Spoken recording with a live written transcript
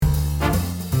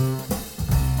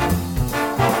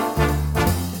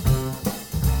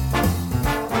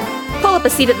up a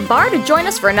seat at the bar to join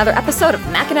us for another episode of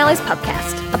McAnally's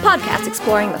Pubcast, a podcast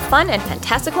exploring the fun and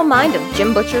fantastical mind of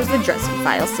Jim Butcher's The Dresden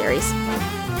Files series.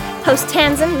 Hosts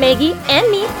Tanzan, Maggie, and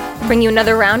me bring you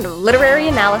another round of literary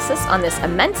analysis on this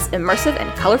immense, immersive,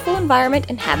 and colorful environment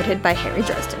inhabited by Harry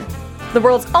Dresden, the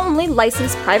world's only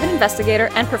licensed private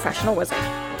investigator and professional wizard.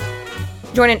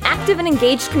 Join an active and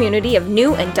engaged community of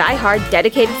new and die-hard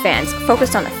dedicated fans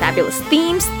focused on the fabulous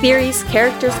themes, theories,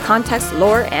 characters, context,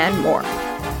 lore, and more.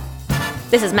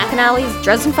 This is McAnally's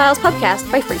Dresden Files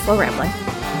Pubcast by Free Flow Rambling.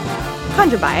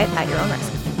 Conjure by it at your own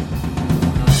risk.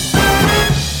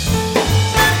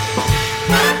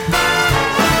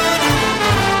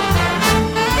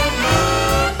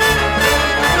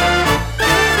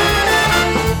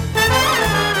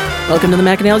 Welcome to the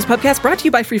McAnally's Pubcast, brought to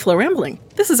you by Free Flow Rambling.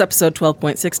 This is episode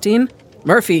 12.16,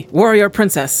 Murphy, Warrior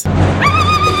Princess,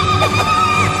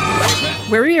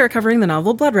 where we are covering the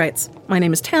novel Blood Rites. My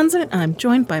name is Tanzan, and I'm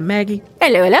joined by Maggie.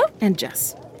 Hello. And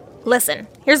Jess. Listen,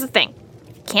 here's the thing.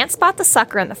 If you can't spot the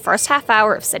sucker in the first half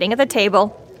hour of sitting at the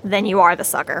table, then you are the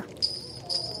sucker.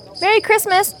 Merry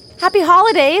Christmas! Happy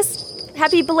holidays!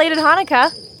 Happy belated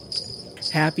Hanukkah!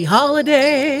 Happy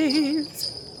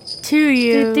holidays to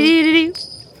you!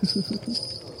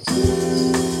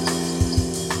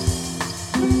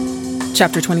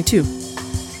 Chapter 22.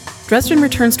 Dresden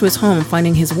returns to his home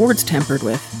finding his wards tampered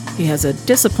with. He has a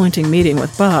disappointing meeting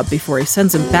with Bob before he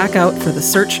sends him back out for the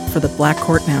search for the Black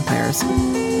Court vampires.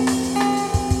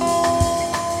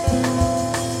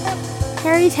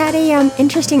 Harry's had a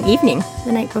interesting evening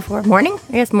the night before. Morning?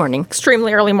 I guess morning.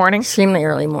 Extremely early morning. Extremely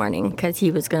early morning, because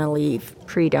he was going to leave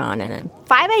pre-dawn. And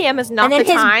 5 a.m. is not the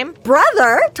time. And then his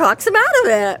brother talks him out of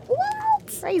it.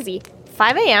 What? Crazy.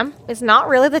 5 a.m. is not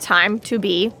really the time to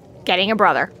be getting a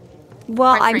brother.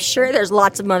 Well, I'm sure there's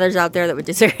lots of mothers out there that would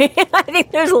disagree. I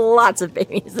think there's lots of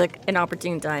babies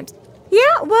inopportune times.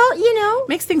 Yeah, well, you know.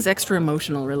 Makes things extra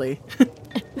emotional, really.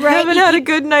 Right? I haven't had a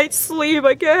good night's sleep.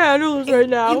 I can't handle this right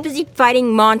now. You're busy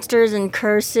fighting monsters and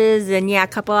curses, and a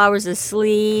couple hours of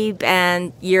sleep,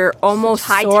 and your almost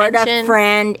sort of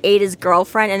friend ate his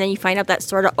girlfriend, and then you find out that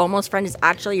sort of almost friend is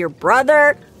actually your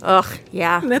brother. Ugh,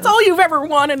 yeah. And that's all you've ever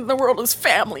wanted in the world is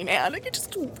family, man. You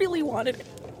just really wanted it.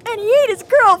 And he ate his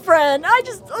girlfriend.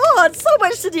 It's so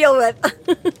much to deal with.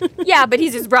 Yeah, but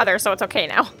he's his brother, so it's okay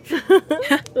now.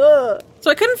 So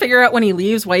I couldn't figure out when he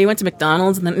leaves why he went to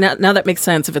McDonald's, and then now that makes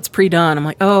sense. If it's pre-dawn, I'm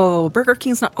like, oh, Burger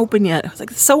King's not open yet. I was like,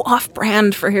 it's so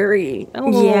off-brand for Harry.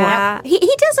 Oh. Yeah, he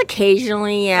does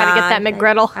occasionally, yeah. Gotta get that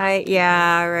McGriddle.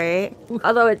 Yeah, right.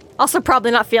 Although it's also probably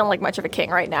not feeling like much of a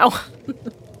king right now.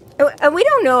 And we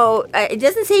don't know. It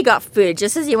doesn't say he got food. It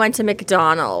just says he went to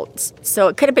McDonald's. So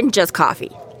it could have been just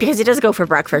coffee. Because he does go for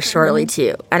breakfast shortly,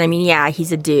 too. And I mean, yeah,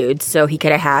 he's a dude, so he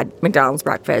could have had McDonald's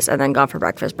breakfast and then gone for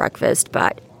breakfast,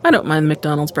 but... I don't mind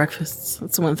McDonald's breakfasts.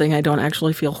 That's the one thing I don't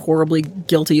actually feel horribly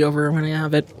guilty over when I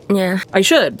have it. Yeah. I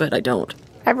should, but I don't.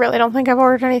 I really don't think I've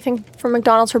ordered anything from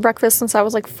McDonald's for breakfast since I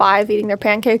was 5 eating their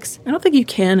pancakes. I don't think you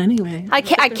can anyway. I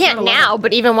can't now,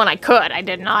 but even when I could, I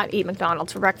did not eat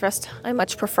McDonald's for breakfast. I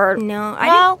much preferred. No,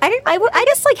 I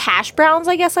just like hash browns,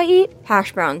 I guess I eat.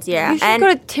 Hash browns, yeah. You should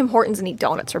go to Tim Hortons and eat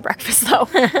donuts for breakfast, though.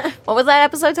 What was that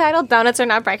episode titled? Donuts are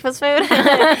not breakfast food?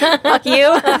 Fuck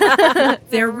you.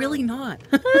 They're really not.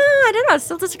 I don't know.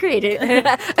 Still disagree.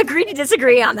 Agree to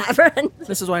disagree on that, friend.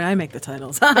 This is why I make the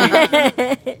titles.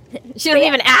 She doesn't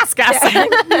even ask us.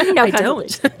 No, I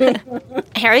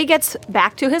don't. Harry gets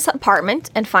back to his apartment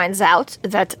and finds out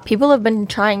that people have been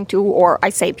trying to, or I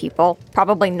say people,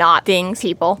 probably not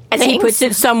people. As he puts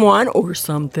it, someone or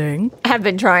something have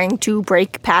been trying to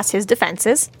break past his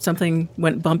defenses. Something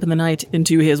went bump in the night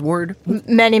into his ward.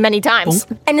 Many, many times.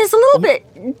 Boom. And it's a little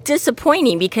bit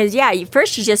disappointing because,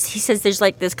 first he says there's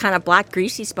this kind of black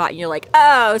greasy spot and you're like,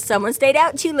 oh, someone stayed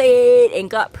out too late and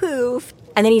got poofed.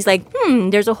 And then he's like,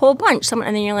 there's a whole bunch. And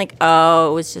then you're like,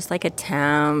 oh, it was just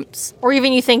attempts. Or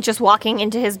even you think just walking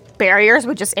into his barriers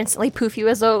would just instantly poof you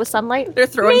as though it was sunlight. They're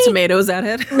throwing tomatoes at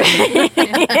it.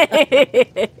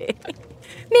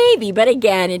 Maybe, but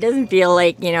again, it doesn't feel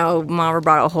like, Mama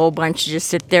brought a whole bunch to just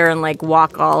sit there and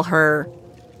walk all her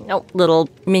little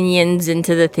minions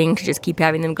into the thing to just keep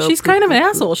having them go. She's kind of an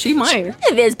asshole. She might. She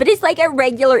kind of is, but it's at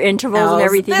regular intervals and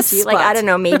everything. This So I don't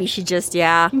know, maybe she just,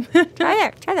 Try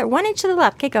there. 1 inch to the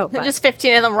left. Okay, go. Just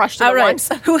 15 of them rushed to all right. once.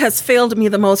 Who has failed me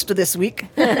the most this week?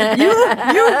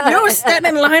 You stand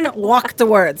in line, walk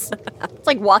towards. It's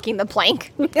like walking the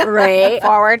plank. Right.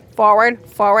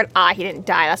 Forward. Ah, he didn't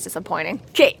die. That's disappointing.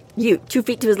 Okay, you, 2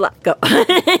 feet to his left. Go.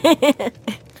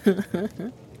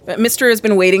 Mr. has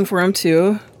been waiting for him,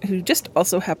 too, who just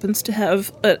also happens to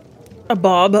have a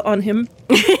bob on him.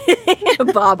 A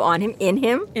bob on him? In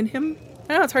him? In him?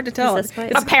 Oh, it's hard to tell.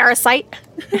 A parasite.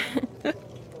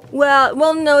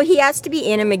 Well, no, he has to be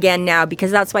in him again now because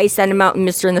that's why he sent him out in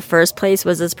Mr. in the first place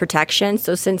was his protection.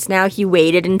 So since now he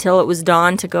waited until it was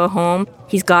dawn to go home,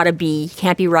 he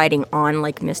can't be riding on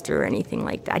like Mr. or anything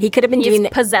like that. He could have been doing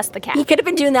that. Possessed the cat. He could have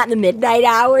been doing that in the midnight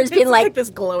hours, being like this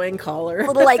glowing collar.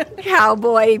 little like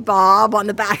cowboy Bob on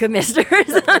the back of Mr.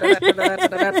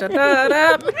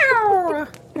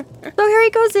 So Harry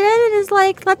goes in and is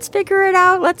like, let's figure it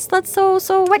out.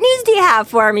 So what news do you have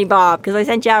for me, Bob? Because I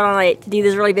sent you out all night to do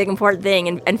this really big important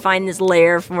thing and find this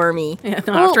lair for me. Yeah,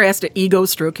 after he has to ego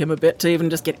stroke him a bit to even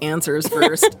just get answers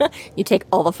first. You take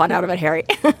all the fun out of it, Harry.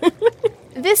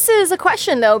 This is a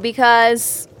question, though,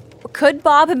 because could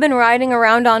Bob have been riding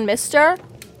around on Mr.?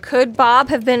 Could Bob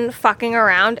have been fucking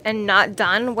around and not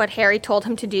done what Harry told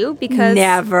him to do? Because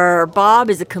Never. Bob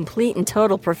is a complete and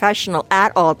total professional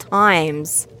at all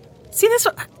times. See, this...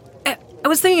 I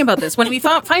was thinking about this. When we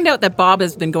find out that Bob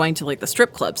has been going to, like, the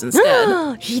strip clubs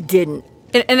instead. He didn't.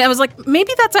 And I was like,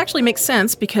 maybe that actually makes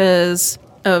sense because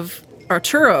of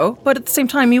Arturo, but at the same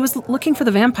time, he was looking for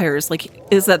the vampires. Like,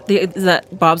 is that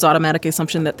Bob's automatic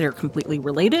assumption that they're completely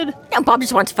related? Yeah, Bob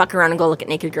just wants to fuck around and go look at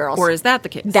naked girls. Or is that the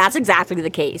case? That's exactly the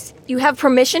case. you have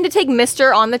permission to take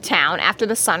Mr. on the town after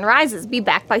the sun rises. Be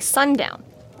back by sundown,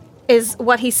 is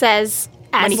what he says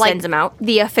as When he sends him out.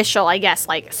 the official, I guess,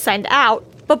 like send out.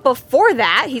 But before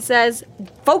that, he says,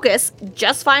 focus,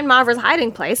 just find Mavra's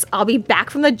hiding place. I'll be back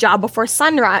from the job before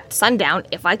sundown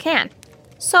if I can.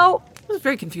 So, It was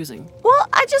very confusing. well,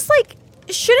 I just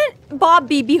shouldn't Bob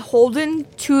be beholden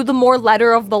to the more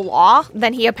letter of the law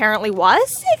than he apparently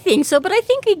was? I think so, but I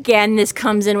think again this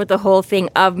comes in with the whole thing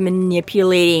of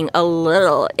manipulating a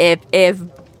little. If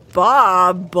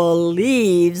Bob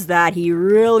believes that he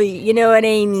really, you know what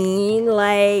I mean?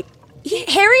 Like,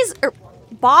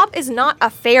 Bob is not a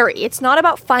fairy. It's not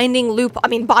about finding I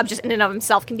mean, Bob just in and of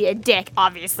himself can be a dick,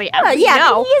 obviously. As we yeah,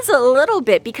 know. he is a little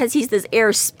bit because he's this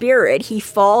air spirit. He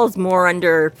falls more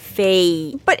under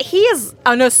Fae. But he is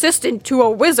an assistant to a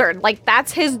wizard. Like,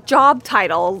 that's his job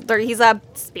title. He's a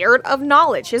spirit of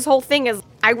knowledge. His whole thing is,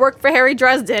 I work for Harry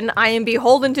Dresden. I am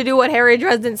beholden to do what Harry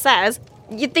Dresden says.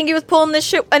 You'd think he was pulling this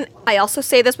shit. And I also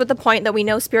say this with the point that we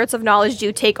know spirits of knowledge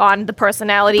do take on the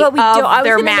personality But we of do. I was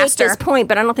their going to make master. this point,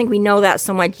 but I don't think we know that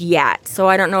so much yet. So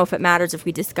I don't know if it matters if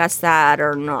we discuss that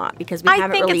or not because we I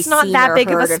haven't think really it's not seen that or big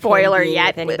of a heard him spoiler be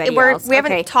yet. with anybody We else.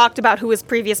 haven't Okay. talked about who his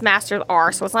previous masters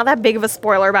are, so it's not that big of a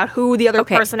spoiler about who the other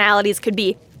Okay. personalities could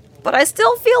be. But I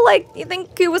still feel like you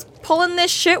think he was pulling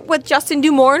this shit with Justin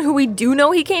Dumorn, who we do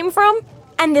know he came from.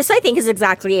 And this, I think, is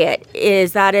exactly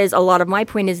it. That is a lot of my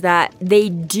point is that they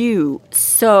do.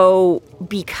 So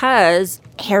because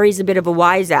Harry's a bit of a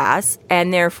wise ass,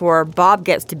 and therefore Bob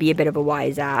gets to be a bit of a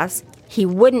wise ass, he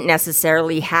wouldn't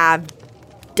necessarily have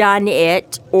done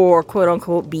it or quote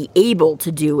unquote be able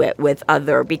to do it with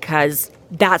other because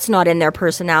that's not in their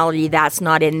personality. That's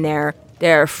not in their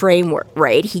framework,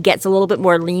 right? He gets a little bit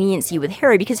more leniency with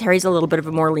Harry because Harry's a little bit of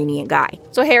a more lenient guy.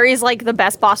 So Harry's like the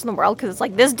best boss in the world because it's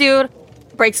like, this dude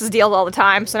breaks his deals all the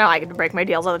time, so now I get to break my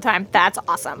deals all the time. That's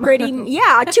awesome.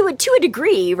 Yeah, to a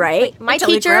degree, right? My Until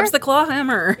he teacher grabs the claw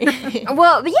hammer.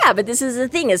 Well, yeah, but this is the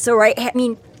thing is so right. I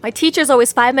mean, my teacher's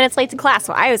always 5 minutes late to class,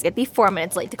 so I always get to be 4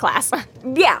 minutes late to class.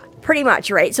 yeah, pretty much,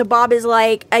 right? So Bob is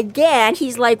like, again,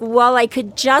 he's like, well, I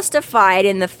could justify it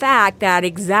in the fact that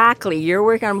exactly you're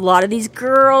working on a lot of these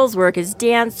girls work as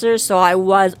dancers, so I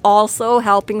was also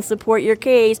helping support your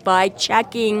case by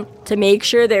checking to make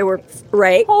sure they were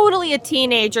right. Totally a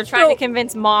teenager trying to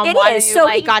convince mom it why is, you so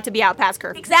he- got to be out past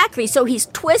curfew. Exactly. So he's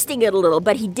twisting it a little,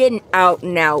 but he didn't out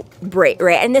and out break,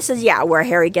 right? And this is, where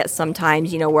Harry gets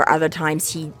sometimes, where other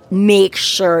times he makes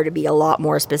sure to be a lot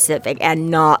more specific and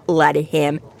not let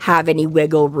him have any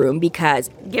wiggle room because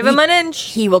Give him an inch.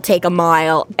 he will take a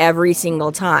mile every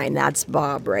single time. That's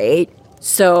Bob, right?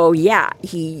 So,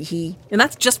 he And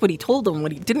that's just what he told him.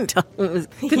 What he didn't tell him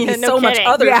could be Yeah, no so much kidding.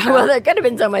 other yeah, stuff. well, there could have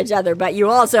been so much other, but you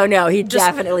also know he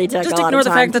definitely took Just a lot ignore of the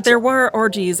time fact that there were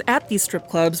orgies at these strip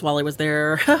clubs while I was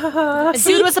there. The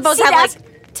dude was supposed to have that's- like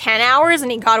 10 hours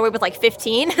and he got away with like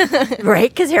 15. Right,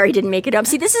 because Harry didn't make it up.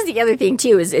 See, this is the other thing,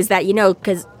 too, is that,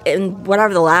 because in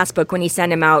whatever the last book, when he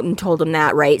sent him out and told him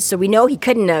that, right, so we know he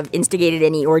couldn't have instigated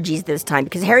any orgies this time,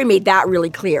 because Harry made that really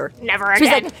clear. Never So he's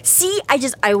again. like, see,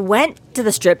 I went to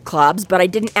the strip clubs, but I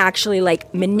didn't actually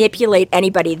like manipulate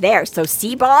anybody there. So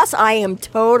see, boss, I am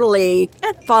totally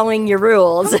following your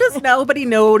rules. How does nobody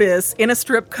notice in a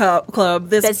strip club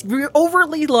this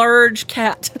overly large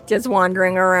cat Just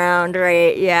wandering around,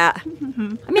 right? Yeah.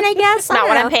 Mm-hmm. I mean, I guess Not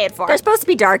what I'm paid for. They're supposed to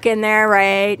be dark in there,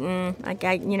 right? And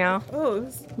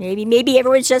maybe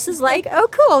everyone's just as like, oh,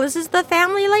 cool, this is the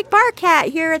family like bar cat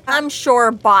here. I'm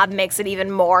sure Bob makes it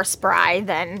even more spry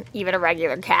than even a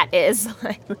regular cat is.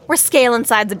 We're scaling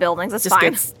sides of buildings. That's just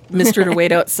fine. gets Mr. to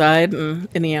wait outside in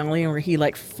the alley where he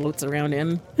like floats around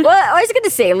in. Well, I was going to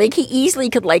say, like, he easily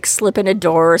could like slip in a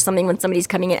door or something when somebody's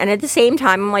coming in. And at the same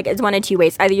time, I'm like, it's one of two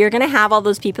ways. Either you're going to have all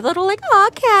those people that are like, oh,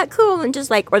 cat, cool. And just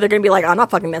like, or they're going to be like, I'm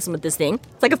not fucking messing with this thing.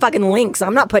 It's like a fucking lynx.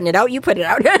 I'm not putting it out. You put it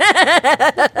out.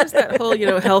 There's that whole,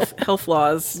 health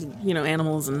laws,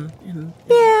 animals and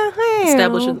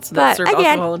establishments that serve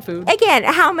alcohol and food. Again,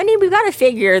 how many? We've got to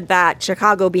figure that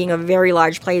Chicago being a very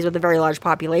large place with a very large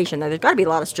population, that there's got to be a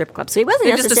lot of strip clubs. So he wasn't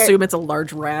They just assume it's a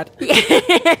large rat.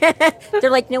 They're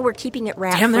like, no, we're keeping it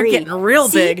rat free. Damn, they're getting real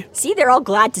big. See, they're all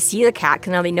glad to see the cat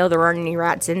because now they know there aren't any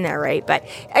rats in there, right? But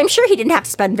I'm sure he didn't have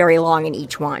to spend very long in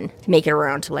each one to make it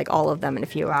around to like all of them in a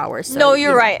few hours. So, No,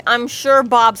 you're right. I'm sure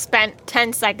Bob spent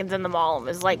 10 seconds in the mall and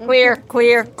was like, clear,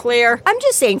 clear, clear. I'm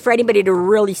just saying, for anybody to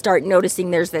really start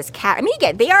noticing there's this cat. I mean,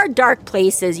 again, they are dark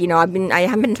places. I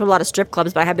haven't been to a lot of strip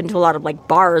clubs, but I have been to a lot of like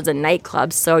bars and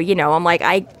nightclubs. So, I'm like,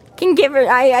 I can give it.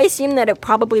 I assume that it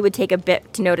probably would take a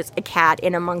bit to notice a cat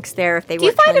in amongst there if they were. Do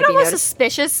you find it almost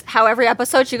suspicious how every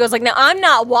episode she goes like, "No, I'm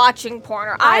not watching porn.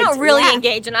 Or I don't really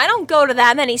engage, and I don't go to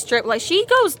that many strip." Like she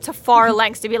goes to far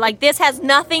lengths to be like, "This has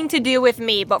nothing to do with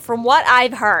me." But from what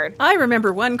I've heard, I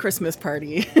remember one Christmas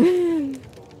party.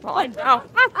 Well,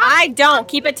 I don't.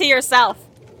 Keep it to yourself.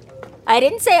 I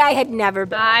didn't say I had never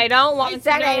been. I don't want to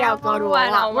know. I don't go to a lot.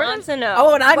 I don't want to know.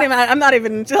 Oh, and I'm not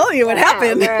even telling you what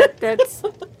happened. That's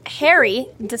Harry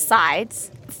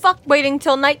decides, fuck waiting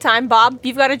till nighttime, Bob.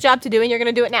 You've got a job to do and you're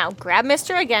going to do it now. Grab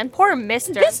Mr. again. Poor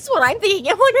Mr. This is what I'm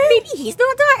thinking. I'm like, maybe he's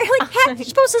not tired. Like, cat, you're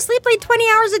supposed to sleep like 20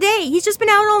 hours a day. He's just been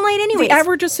out all night anyway. The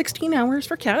average is 16 hours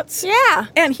for cats. Yeah.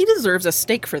 And he deserves a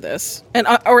steak for this. And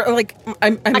a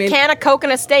can of Coke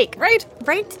and a steak. Right?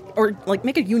 Or like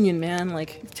make a union, man.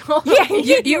 Like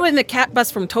Yeah. you and the cat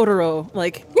bus from Totoro.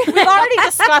 Like We've already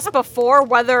discussed before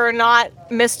whether or not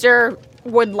Mr.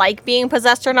 would like being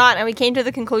possessed or not, and we came to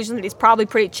the conclusion that he's probably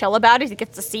pretty chill about it. He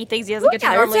gets to see things he doesn't get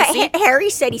to normally see. Harry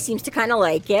said he seems to kind of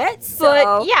like it. So.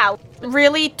 But yeah,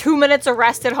 really 2 minutes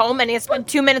arrest at home, and he has spent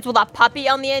 2 minutes with a puppy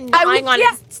on the end, gnawing on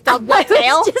his stubbed tail.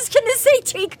 I was just gonna say,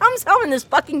 he comes home and this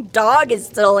fucking dog is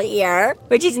still here,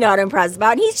 which he's not impressed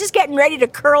about. And he's just getting ready to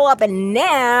curl up and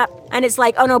nap. And it's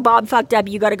like, oh no, Bob fucked up.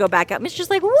 You gotta go back up. Mister's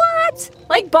like, what?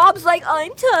 Like, Bob's like,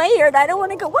 I'm tired. I don't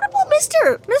want to go. What about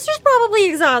Mister? Mister's probably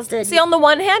exhausted. See, on the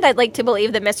one hand, I'd like to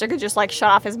believe that Mr. could just like shut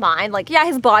off his mind. Like, yeah,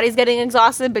 his body's getting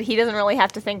exhausted, but he doesn't really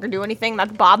have to think or do anything.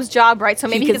 That's Bob's job, right? So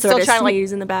maybe he could still try to like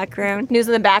snooze in the background. News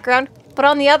in the background. But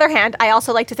on the other hand, I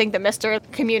also like to think that Mr.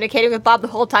 communicating with Bob the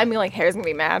whole time, being like, Harry's gonna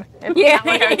be mad. And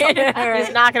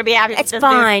he's not gonna be happy. It's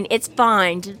fine. It's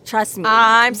fine. Trust me.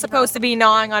 I'm supposed to be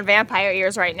gnawing on vampire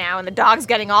ears right now, and the dog's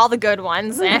getting all the good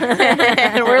ones.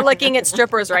 And we're looking at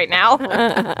strippers right now.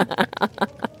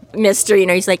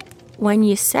 Mr. He's like, when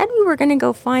you said we were gonna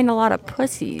go find a lot of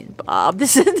pussies, Bob,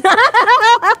 this is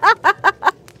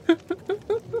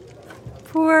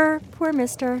poor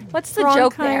Mister. What's the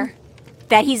joke there?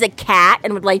 That he's a cat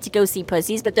and would like to go see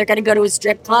pussies, but they're going to go to a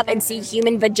strip club and see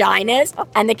human vaginas,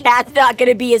 and the cat's not going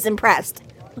to be as impressed.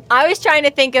 I was trying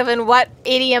to think of in what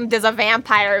idiom does a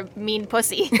vampire mean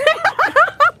pussy?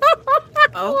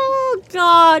 Oh,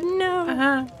 God,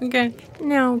 no. Okay.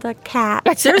 No, the cat.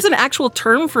 There's an actual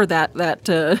term for that.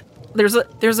 There's a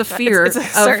fear. It's a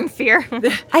certain fear.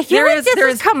 I feel like this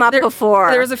has come up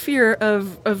before. There's a fear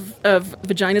of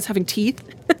vaginas having teeth.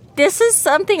 This is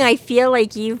something I feel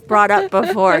like you've brought up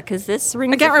before, because this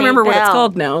rings a I can't faint remember what it's bell.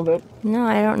 called now, but No,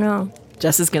 I don't know.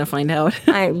 Jess is going to find out.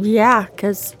 Yeah,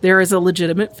 because... There is a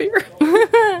legitimate fear.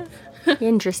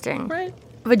 Interesting. Right.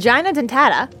 Vagina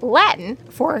dentata, Latin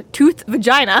for toothed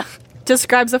vagina,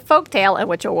 describes a folktale in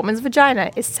which a woman's vagina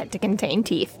is said to contain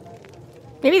teeth.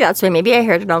 Maybe that's why. Maybe I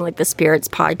heard it on like the Spirits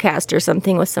podcast or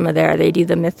something with some of they do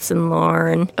the myths and lore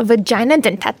and Vagina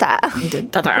dentata.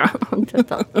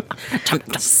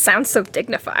 Sounds so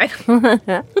dignified.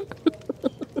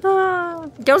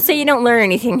 Don't say you don't learn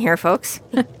anything here, folks.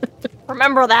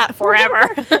 Remember that forever.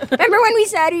 Remember when we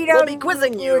said we'll be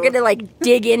quizzing you? We're gonna like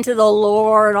dig into the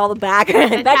lore and all the back.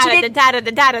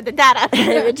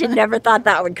 But you never thought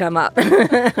that would come up.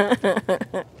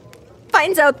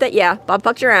 Finds out that Bob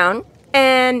fucked around.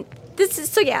 And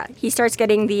he starts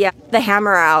getting the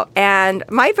hammer out, and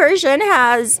my version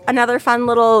has another fun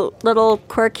little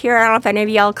quirk here. I don't know if any of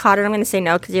y'all caught it. I'm going to say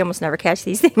no because you almost never catch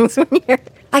these things when you're.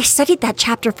 I studied that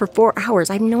chapter for 4 hours.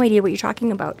 I have no idea what you're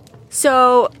talking about.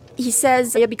 So he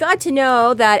says, "You'll be glad to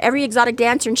know that every exotic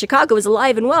dancer in Chicago is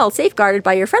alive and well, safeguarded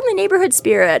by your friendly neighborhood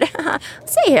spirit."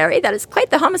 Say, Harry, that is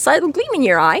quite the homicidal gleam in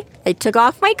your eye. I took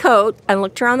off my coat and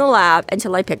looked around the lab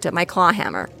until I picked up my claw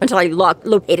hammer. Until I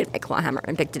located my claw hammer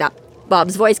and picked it up.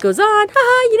 Bob's voice goes on,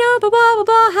 blah, blah, blah,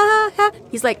 blah, ha, ha.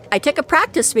 He's like, I took a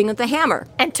practice swing with the hammer.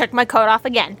 And took my coat off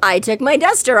again. I took my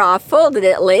duster off, folded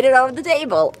it, laid it over the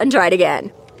table, and tried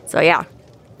again. So, yeah.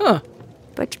 Huh.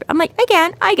 But I'm like,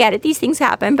 again, I get it. These things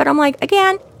happen. But I'm like,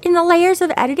 again, in the layers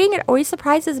of editing, it always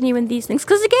surprises me when these things...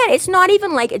 Because, again, it's not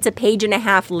even like it's a page and a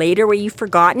half later where you've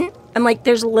forgotten. I'm like,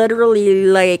 there's literally,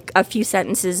 like, a few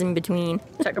sentences in between.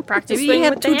 Took a practice Maybe swing he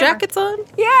had with the 2 hammer. jackets on?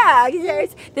 Yeah.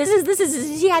 This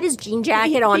is he had his jean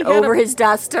jacket on over his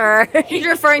duster. He's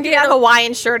referring to that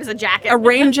Hawaiian shirt as a jacket. A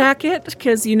rain jacket,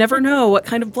 because you never know what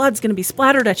kind of blood's going to be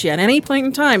splattered at you at any point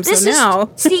in time. This So now...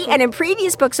 see, and in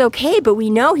previous books, okay, but we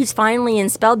know he's finally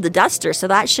inspelled the duster, so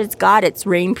that shit's got its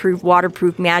rainproof,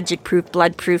 waterproof, magic-proof,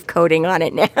 blood-proof coating on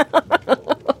it now.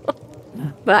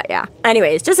 But yeah.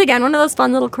 Anyways, just again, one of those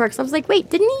fun little quirks. I was like, wait,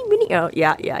 didn't he really? Oh,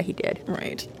 yeah, he did.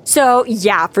 Right. So,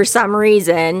 yeah, for some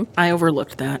reason. I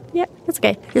overlooked that. Yeah, that's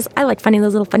okay. Just, I like finding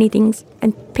those little funny things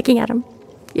and picking at them.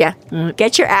 Yeah.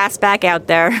 Get your ass back out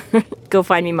there. Go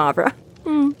find me Mavra.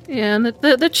 Yeah, and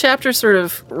the chapter sort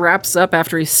of wraps up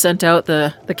after he sent out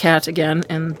the cat again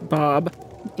and Bob.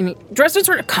 And Dresden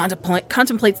sort of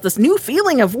contemplates this new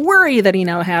feeling of worry that he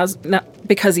now has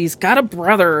because he's got a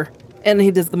brother. And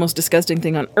he does the most disgusting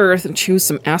thing on earth and chews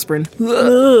some aspirin.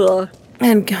 Ugh.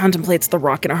 And contemplates the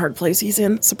rock in a hard place he's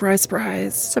in. Surprise,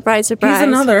 surprise. Surprise, surprise. He's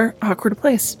another awkward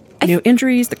place. New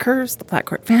injuries, the curse, the black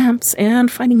court vamps,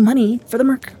 and finding money for the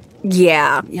merc.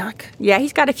 Yeah. Yuck. Yeah,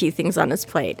 he's got a few things on his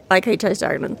plate. Like how he touched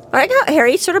Ireland. I like how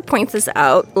Harry sort of points this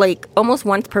out, like, almost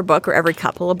once per book or every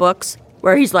couple of books,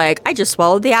 where he's like, I just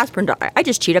swallowed the aspirin. I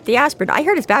just chewed up the aspirin. I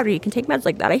heard it's bad when you can take meds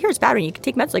like that. I hear it's bad when you can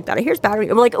take meds like that. I hear it's bad when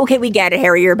I'm like, okay, we get it,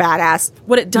 Harry. You're a badass.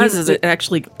 What it does is it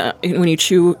actually, when you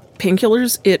chew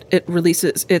painkillers, it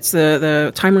releases, it's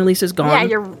the time release is gone.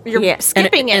 Yeah, you're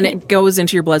skipping it. And it goes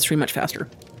into your bloodstream much faster.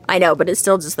 I know, but it's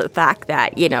still just the fact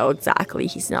that, exactly,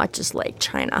 he's not just, like,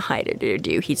 trying to hide it or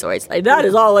do. He's always like, that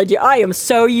is all I do. I am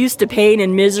so used to pain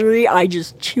and misery, I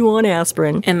just chew on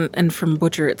aspirin. And from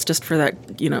Butcher, it's just for that,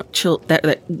 chill,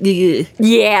 that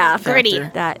yeah. Gritty.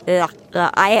 That,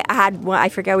 I had one, I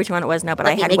forget which one it was now, but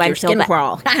I had one your skin that,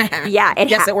 crawl. yeah.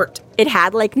 It worked. It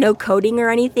had, like, no coating or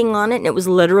anything on it, and it was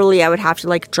literally, I would have to,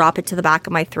 like, drop it to the back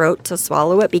of my throat to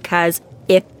swallow it, because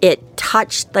if it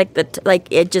touched,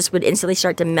 it just would instantly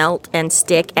start to melt and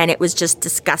stick, and it was just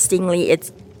disgustingly,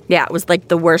 it was like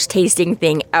the worst tasting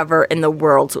thing ever in the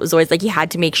world. So it was always like you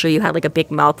had to make sure you had like a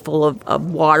big mouthful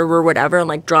of water or whatever and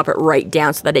like drop it right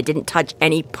down so that it didn't touch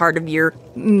any part of your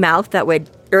mouth that would,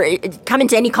 or it come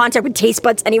into any contact with taste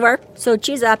buds anywhere. So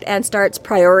chews up and starts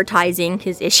prioritizing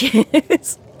his issues.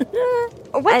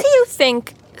 What do you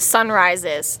think sunrise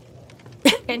is?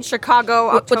 In Chicago,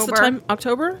 October. What's the time?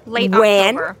 October? Late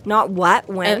when? October. Not what,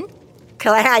 when?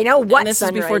 Because I know what And this is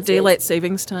sunrise before daylight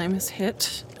savings time is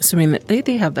hit. Assuming that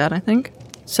they have that, I think.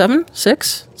 7?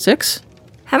 6? 6?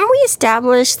 Haven't we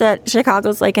established that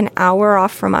Chicago's like an hour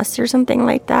off from us or something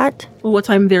like that? Well, what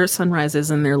time their sunrise is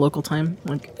in their local time?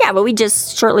 Yeah, but we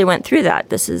just shortly went through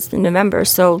that. This is in November,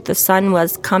 so the sun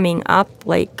was coming up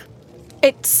like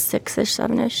It's 6-ish,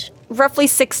 7-ish. roughly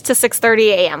 6 to 6:30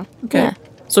 a.m. Okay. Yeah.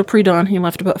 So pre-dawn, he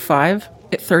left about 5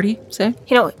 at 30, say?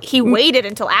 He waited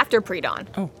until after pre-dawn.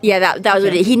 Yeah, that was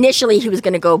what it, initially he was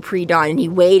going to go pre-dawn, and he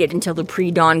waited until the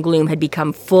pre-dawn gloom had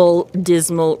become full,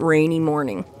 dismal, rainy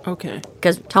morning. Okay.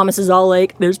 Because Thomas is all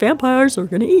like, there's vampires, they're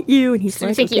going to eat you, and he's Do you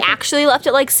like, think he okay. actually left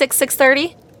at like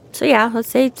 6:30? So yeah, let's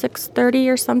say 6:30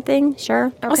 or something,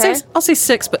 sure. Okay. I'll say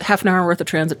 6, but half an hour worth of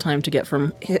transit time to get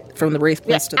from the Wraith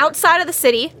Place to Outside of the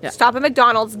city, Yeah. stop at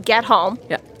McDonald's, get home.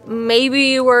 Yeah.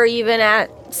 Maybe we're even at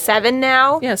 7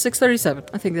 now. Yeah, 6:37.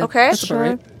 I think Okay, that's about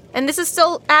right. And this is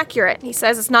still accurate. He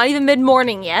says it's not even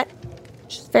mid-morning yet.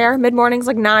 Which is fair. Mid-morning's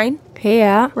like 9,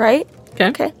 Yeah. right? Okay.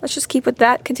 Okay, let's just keep with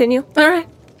that. Continue. All right.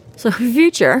 So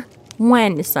future,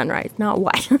 when is sunrise, not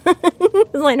what.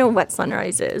 Because I know what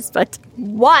sunrise is, but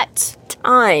What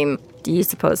time do you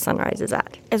suppose sunrise is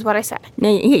at? is what I said? No,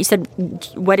 you said,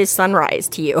 what is sunrise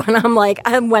to you? And I'm like,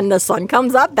 when the sun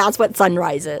comes up, that's what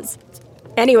sunrise is.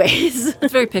 Anyways,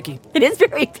 It's very picky. it is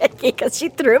very picky because she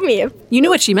threw me. You knew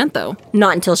what she meant, though.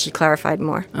 Not until she clarified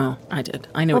more. Oh, I did.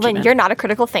 I know Well, what you then meant. you're not a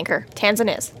critical thinker.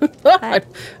 Tanzan is.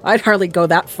 I'd hardly go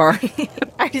that far.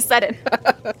 I just said it.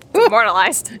 It's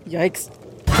immortalized. Yikes.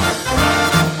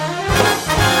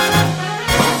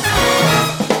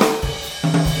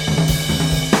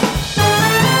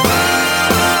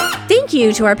 Thank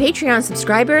you to our Patreon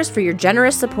subscribers for your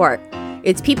generous support.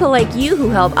 It's people like you who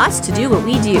help us to do what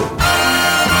we do.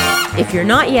 If you're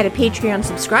not yet a Patreon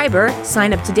subscriber,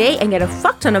 sign up today and get a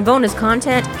fuck ton of bonus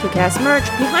content, kick-ass merch,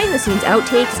 behind-the-scenes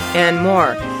outtakes, and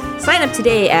more. Sign up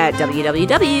today at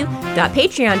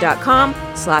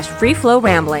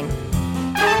www.patreon.com/freeflowrambling.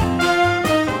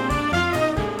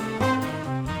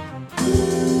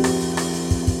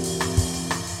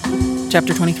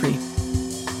 Chapter 23.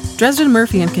 Dresden,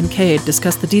 Murphy, and Kincaid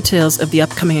discuss the details of the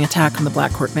upcoming attack on the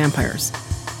Black Court vampires.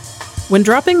 When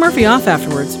dropping Murphy off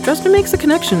afterwards, Dresden makes a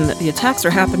connection that the attacks are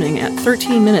happening at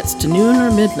 13 minutes to noon or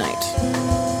midnight.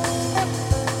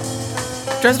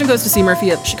 Dresden goes to see Murphy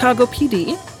at Chicago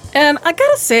PD, and I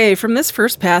gotta say, from this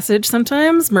first passage,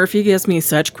 sometimes Murphy gives me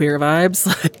such queer vibes.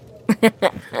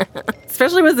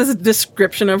 Especially with this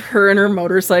description of her and her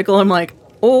motorcycle, I'm like,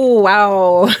 oh,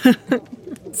 wow.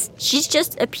 She's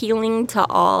just appealing to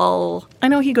all. I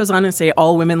know he goes on to say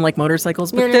all women like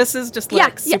motorcycles, but this is just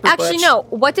like super actually, butch. no.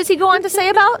 What does he go on to say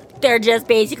about? They're just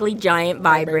basically giant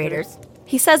vibrators.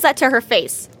 He says that to her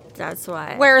face. That's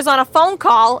why. Whereas on a phone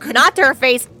call, not to her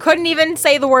face, couldn't even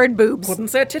say the word boobs. Wouldn't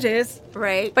say titties.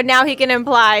 Right. But now he can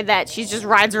imply that she just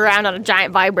rides around on a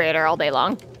giant vibrator all day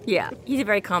long. Yeah. He's a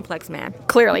very complex man.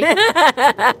 Clearly.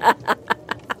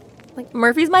 Like,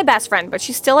 Murphy's my best friend, but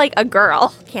she's still like a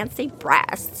girl. Can't say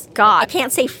breasts. I God.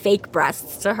 can't say fake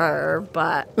breasts to her,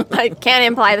 but I can't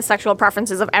imply the sexual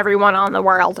preferences of everyone on the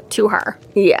world to her.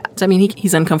 yeah. I mean,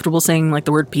 he's uncomfortable saying like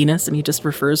the word penis, and he just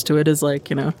refers to it as like,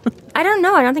 you know. I don't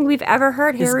know. I don't think we've ever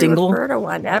heard His Harry dingle? refer to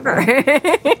one ever.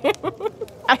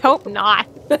 I hope not.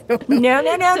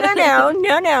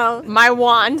 No. My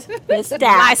wand. His staff.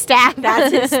 My staff.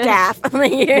 That's his staff.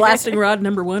 Blasting rod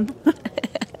number 1.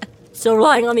 Still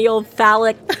relying on the old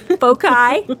phallic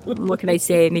foci. What can I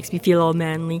say? It makes me feel all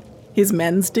manly. His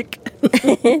men's dick.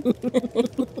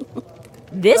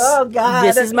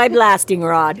 This is my blasting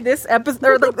rod. This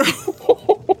episode,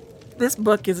 this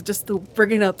book is just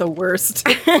bringing out the worst.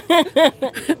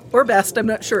 Or best, I'm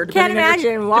not sure. Can't imagine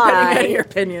Depending why. on your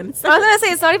opinion. I was gonna say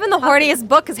it's not even the horniest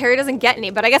book because Harry doesn't get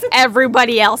any, but I guess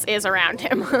everybody else is around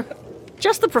him.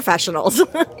 Just the professionals.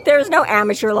 There's no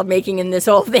amateur lovemaking in this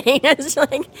whole thing. It's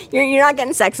like you're not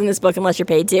getting sex in this book unless you're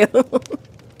paid to.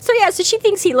 So she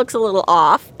thinks he looks a little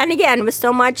off. And again, with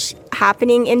so much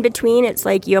happening in between, it's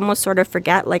like you almost sort of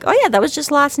forget, like, oh yeah, that was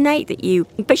just last night that you.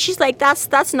 But she's like, this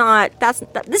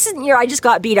isn't your I just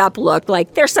got beat up look.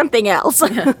 Like there's something else.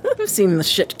 I've seen the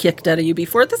shit kicked out of you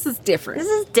before. This is different. This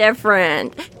is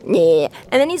different. Yeah.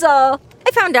 And then he's all,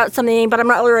 I found out something, but I'm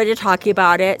not really ready to talk to you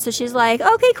about it. So she's like,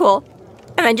 okay, cool.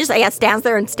 And then just, I guess, stands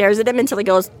there and stares at him until he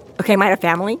goes, okay, might have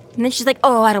family? And then she's like,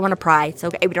 oh, I don't want to pry. So,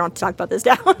 okay, we don't have to talk about this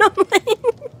now.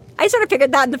 I sort of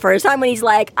figured that the first time when he's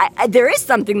like, there is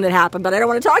something that happened, but I don't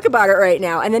want to talk about it right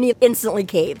now. And then he instantly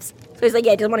caves. So he's like,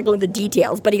 yeah, he doesn't want to go into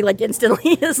details, but he like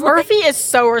instantly is like, Murphy is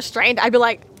so restrained. I'd be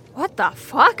like, what the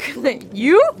fuck?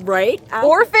 You? right?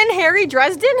 Orphan Harry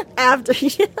Dresden? After,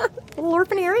 yeah. Little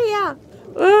orphan Harry, yeah.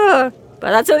 Ugh. But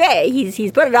that's okay.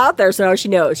 He's put it out there, so she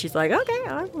knows. She's like, okay,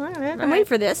 I'm waiting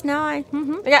for this. Now I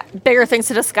got bigger things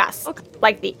to discuss. Okay.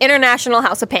 Like the International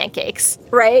House of Pancakes.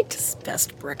 Right?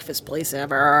 Best breakfast place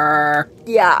ever.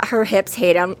 Yeah, her hips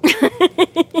hate him.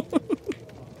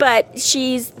 But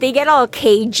they get all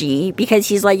cagey because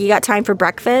he's like, you got time for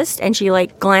breakfast? And she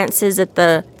like glances at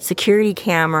the security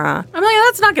camera. I'm like,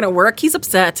 that's not going to work. He's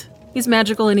upset. He's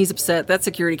magical and he's upset. That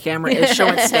security camera is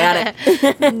showing static.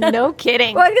 No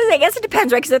kidding. Well, I guess it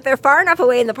depends, right? Because if they're far enough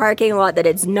away in the parking lot that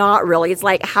it's not really, it's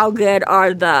like, how good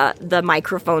are the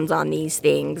microphones on these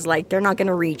things? Like, they're not going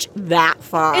to reach that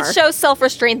far. It shows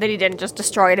self-restraint that he didn't just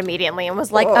destroy it immediately and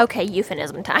was like, okay,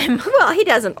 euphemism time. Well, he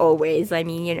doesn't always. I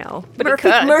mean, you know. But he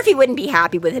could. Murphy wouldn't be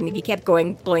happy with him if he kept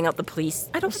blowing out the police.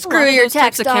 I don't Screw your those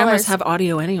types tax of cameras dollars. have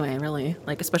audio anyway, really.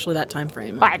 Like, especially that time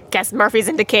frame. I guess Murphy's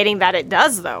indicating that it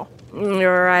does, though.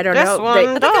 Or I don't This know. one I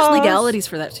think there's does. legalities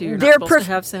for that too. You're not supposed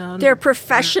to have sound. They're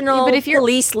professional Yeah, but if you're-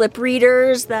 police lip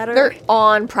readers that are. They're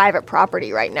on private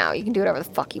property right now. You can do whatever the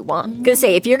fuck you want. Gonna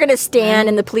say, if you're gonna stand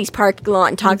in the police parking lot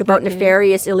and talk about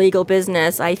nefarious illegal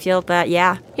business, I feel that,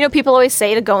 yeah. You know, people always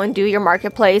say to go and do your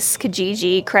marketplace,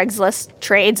 Kijiji, Craigslist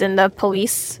trades in the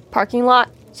police parking lot.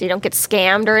 so you don't get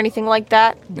scammed or anything like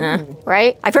that.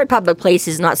 Right? I've heard public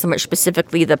places, not so much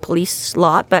specifically the police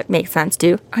lot, but makes sense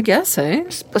too. I guess, eh?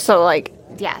 So, like,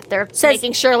 yeah, they're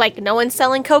making sure, like, no one's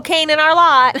selling cocaine in our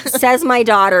lot. Says my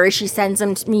daughter, she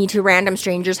sends me to random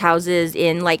strangers' houses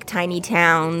in, like, tiny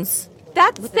towns.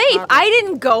 That's safe. I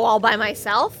didn't go all by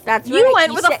myself. That's you right.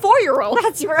 went with a 4-year-old.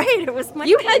 That's right. It was my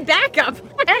You had backup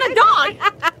and a dog.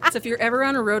 So if you're ever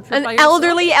on a road trip by An yourself,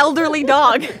 elderly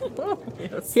dog.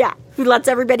 Yeah, who lets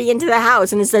everybody into the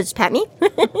house and says, pet me?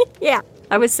 Yeah,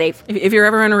 I was safe. if you're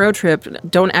ever on a road trip,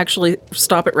 don't actually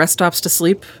stop at rest stops to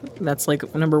sleep. That's like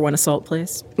 #1 assault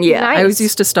place. Yeah. Nice. I always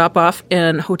used to stop off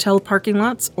in hotel parking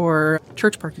lots or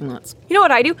church parking lots. You know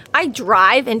what I do? I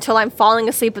drive until I'm falling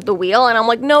asleep at the wheel, and I'm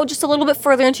like, no, just a little bit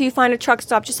further until you find a truck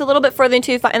stop, just a little bit further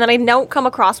until you find, and then I don't come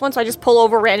across one, so I just pull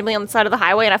over randomly on the side of the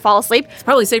highway and I fall asleep. It's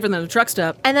probably safer than a truck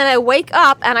stop. And then I wake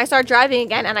up and I start driving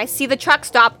again, and I see the truck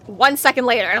stop 1 second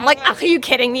later, and I'm like, are you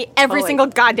kidding me? Every Always. single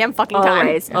goddamn fucking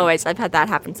time. Always. I've had that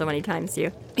happen so many times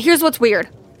too. Here's what's weird.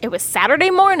 It was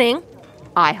Saturday morning.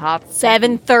 IHOP,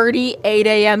 7:30, 8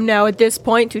 a.m. now at this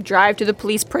point to drive to the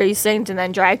police precinct and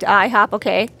then drive to IHOP,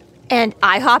 okay? And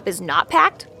IHOP is not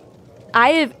packed. I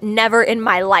have never in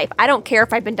my life, I don't care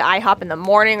if I've been to IHOP in the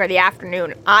morning or the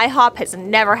afternoon, IHOP has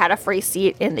never had a free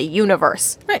seat in the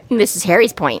universe. Right. And this is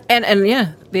Harry's point. And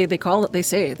yeah, they call it, they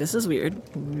say, this is weird.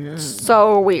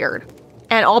 So weird.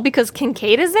 And all because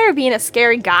Kincaid is there being a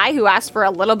scary guy who asked for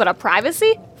a little bit of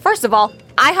privacy? First of all,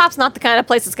 IHOP's not the kind of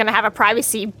place that's going to have a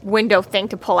privacy window thing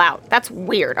to pull out. That's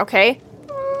weird, okay?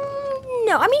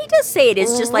 No, I mean, he does say it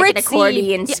is just like an Ritzy-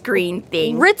 accordion yeah, screen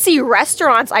thing. Ritzy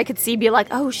restaurants, I could see be like,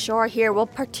 oh, sure, here, we'll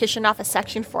partition off a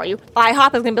section for you.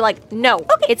 IHOP is going to be like, no,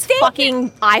 it's fucking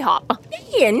IHOP.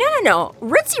 Yeah, no.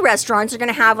 Ritzy restaurants are going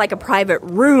to have like a private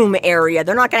room area.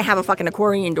 They're not going to have a fucking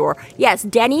accordion door. Yes,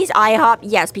 Denny's, IHOP,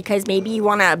 yes, because maybe you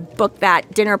want to book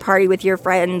that dinner party with your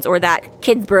friends or that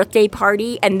kid's birthday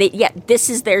party, and this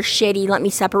is their shitty, let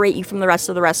me separate you from the rest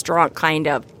of the restaurant kind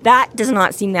of. That does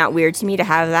not seem that weird to me to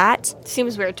have that.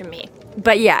 Seems weird to me.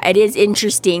 But yeah, it is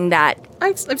interesting that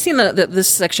I've seen that this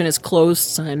section is closed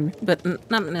sign, but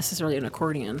not necessarily an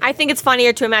accordion. I think it's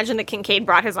funnier to imagine that Kincaid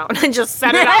brought his own and just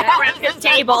set it up around his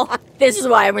table. this is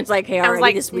why everyone's like, hey, I was already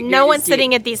like, this week. no one's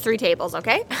sitting at these 3 tables,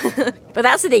 okay? But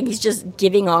that's the thing, he's just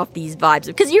giving off these vibes.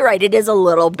 Because you're right, it is a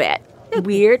little bit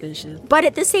weird. Vicious. But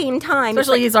at the same time, it's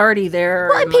Especially like, he's already there.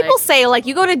 Well, and, people like, say, like,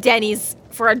 you go to Denny's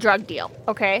for a drug deal,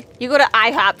 okay? You go to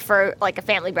IHOP for, like, a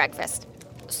family breakfast.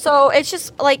 So it's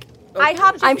just, like,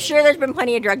 IHOP... I'm sure there's been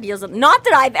plenty of drug deals. Not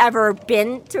that I've ever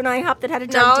been to an IHOP that had a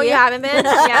drug deal. No, you haven't been?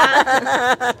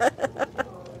 Yeah.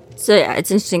 So yeah, it's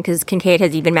interesting because Kincaid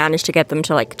has even managed to get them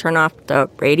to like turn off the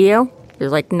radio.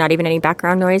 There's like not even any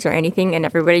background noise or anything, and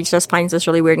everybody just finds this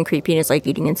really weird and creepy, and it's like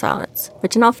eating in silence.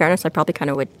 Which, in all fairness, I probably kind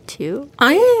of would too.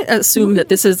 I assume that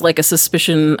this is like a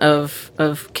suspicion of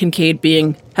Kincaid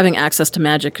having access to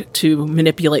magic to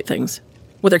manipulate things.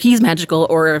 Whether he's magical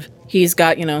or if he's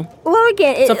got, Well,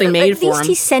 again, something made at for least him.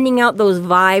 he's sending out those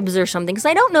vibes or something. Because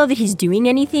I don't know that he's doing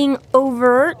anything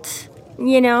overt,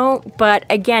 But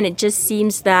again, it just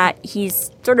seems that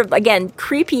he's sort of, again,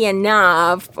 creepy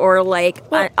enough or like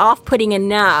off-putting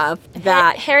enough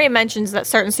that... Harry mentions that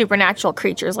certain supernatural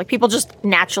creatures, like people just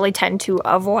naturally tend to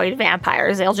avoid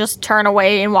vampires. They'll just turn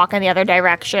away and walk in the other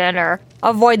direction or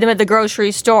avoid them at the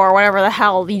grocery store or whatever the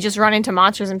hell. You just run into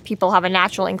monsters and people have a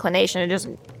natural inclination to just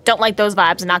don't like those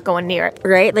vibes and not going near it.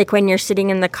 Right? Like when you're sitting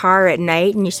in the car at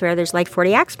night and you swear there's like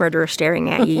 40 axe murderers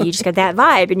staring at you. You just get that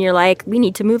vibe and you're like, we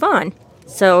need to move on.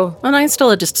 So... And I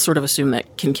still just sort of assume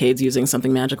that Kincaid's using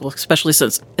something magical, especially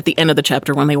since at the end of the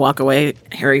chapter when they walk away,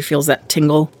 Harry feels that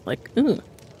tingle, like, ooh,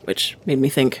 which made me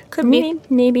think. Could be.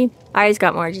 Maybe. Eyes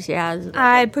got more just,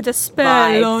 I put a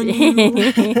spell on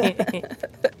you.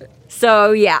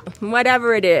 So, yeah,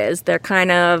 whatever it is, they're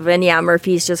kind of, and yeah,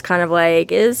 Murphy's just kind of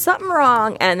like, is something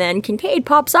wrong? And then Kincaid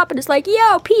pops up and is like,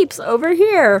 yo, peeps, over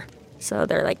here. So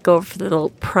they're like, go for the little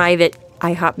private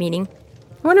IHOP meeting.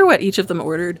 I wonder what each of them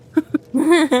ordered.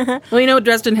 Well,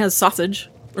 Dresden has sausage.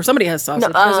 Or somebody has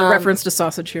sausage. There's a reference to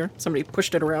sausage here. Somebody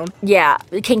pushed it around. Yeah,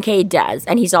 Kincaid does.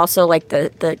 And he's also like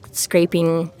the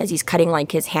scraping as he's cutting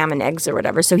like his ham and eggs or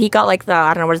whatever. So he got like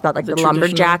I don't know what it's about, like the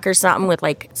lumberjack or something with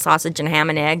like sausage and ham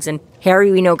and eggs. And Harry,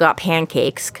 we know, got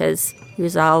pancakes because he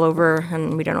was all over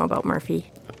and we don't know about Murphy.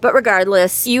 But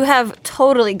regardless. You have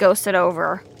totally ghosted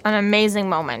over an amazing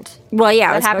moment. Well,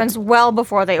 yeah. That happens well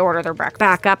before they order their breakfast.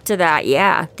 Back up to that,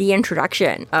 yeah. The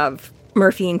introduction of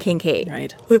Murphy and Kincaid.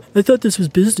 Right. I thought this was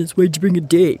business. Why'd you bring a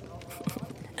date?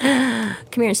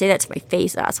 Come here and say that to my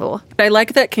face, asshole. I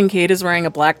like that Kincaid is wearing a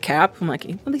black cap. I'm like,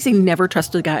 at least he never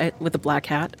trusted a guy with a black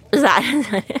hat. Is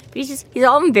that? he's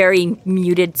all in very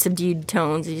muted, subdued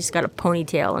tones. He's just got a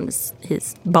ponytail and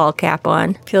his ball cap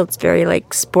on. I feel it's very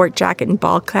like sport jacket and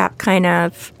ball cap kind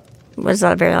of. What is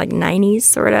that? Very like 90s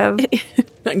sort of.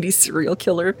 90s serial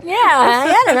killer. Yeah,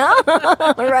 I don't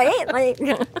know. Right? Like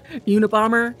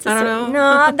Unabomber? I don't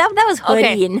know. No, that was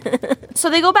hoodie. Okay.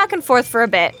 So they go back and forth for a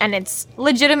bit, and it's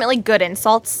legitimately good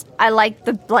insults. I like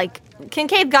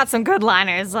Kincaid got some good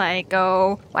liners, like,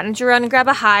 oh, why don't you run and grab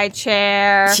a high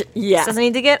chair? Yeah. This doesn't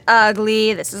need to get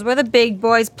ugly. This is where the big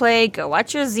boys play. Go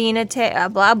watch your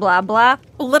Xena blah, blah, blah.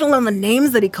 Let alone the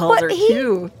names that he calls her,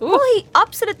 too. Well, he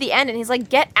ups it at the end, and he's like,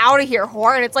 get out of here,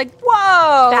 whore. And it's like,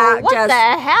 whoa, what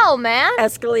the hell, man?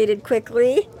 Escalated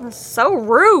quickly. That's so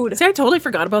rude. See, I totally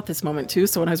forgot about this moment, too.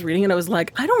 So when I was reading it, I was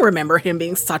like, I don't remember him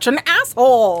being such an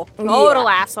asshole. Total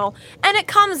asshole. And it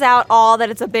comes out all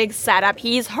that it's a big setup.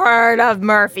 He's heard of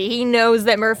Murphy. He knows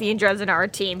that Murphy and Dresden are a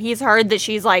team. He's heard that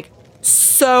she's, like,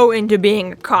 so into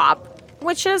being a cop,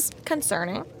 which is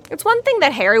concerning. It's one thing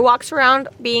that Harry walks around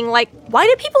being like, why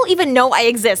do people even know I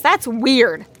exist? That's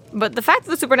weird. But the fact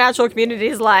that the supernatural community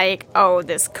is like, oh,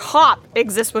 this cop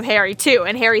exists with Harry too,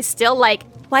 and Harry's still like,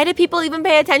 why do people even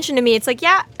pay attention to me? It's like,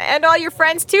 yeah, and all your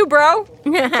friends too, bro.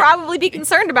 Probably be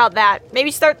concerned about that.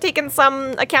 Maybe start taking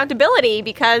some accountability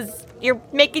because you're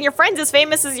making your friends as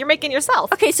famous as you're making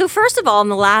yourself. Okay, so first of all, in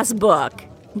the last book,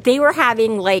 they were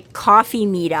having, like, coffee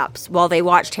meetups while they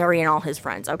watched Harry and all his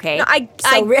friends, okay? No, I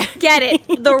get it.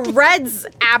 The Reds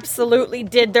absolutely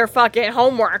did their fucking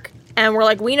homework. And we're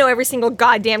like, we know every single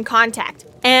goddamn contact.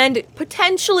 And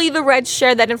potentially the Reds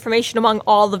share that information among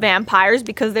all the vampires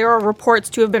because there are reports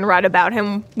to have been read about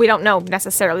him. We don't know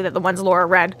necessarily that the ones Laura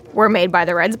read were made by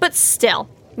the Reds, but still.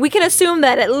 We can assume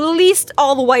that at least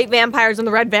all the white vampires and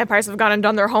the red vampires have gone and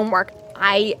done their homework.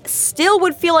 I still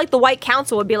would feel like the White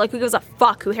Council would be like, who gives a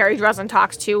fuck who Harry Dresden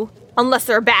talks to? Unless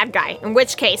they're a bad guy, in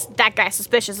which case, that guy's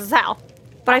suspicious as hell.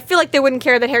 But I feel like they wouldn't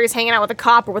care that Harry's hanging out with a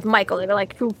cop or with Michael. They'd be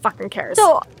like, who fucking cares?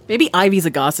 So maybe Ivy's a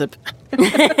gossip.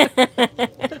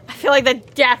 I feel like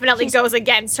that definitely goes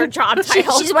against her job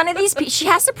title. she's one of these people. She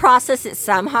has to process it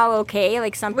somehow, okay?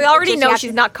 Like some we already know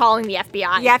she's not calling the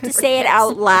FBI. You have to say it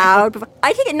out loud.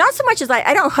 I think it not so much as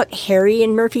I don't hook Harry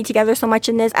and Murphy together so much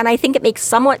in this, and I think it makes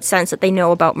somewhat sense that they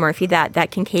know about Murphy, that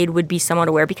Kincaid would be somewhat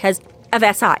aware because of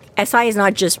SI. SI is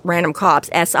not just random cops.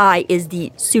 SI is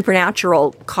the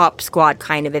supernatural cop squad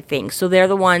kind of a thing. So they're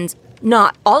the ones,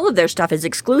 not all of their stuff is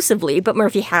exclusively, but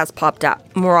Murphy has popped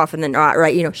up more often than not,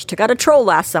 right? You know, she took out a troll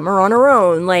last summer on her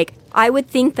own. Like, I would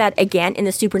think that, again, in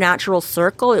the supernatural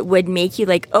circle, it would make you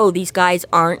like, oh, these guys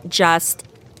aren't just...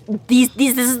 This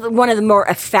is one of the more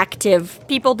effective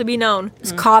people to be known.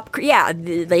 Cop, yeah,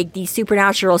 like these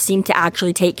supernaturals seem to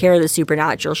actually take care of the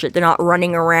supernatural shit. They're not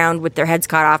running around with their heads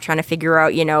cut off trying to figure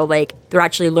out, you know, like they're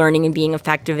actually learning and being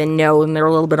effective and they're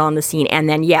a little bit on the scene. And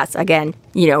then, yes, again,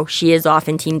 you know, she is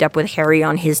often teamed up with Harry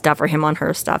on his stuff or him on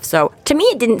her stuff. So to me,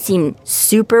 it didn't seem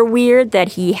super weird that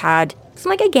he had... So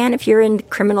like, again, if you're in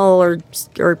criminal or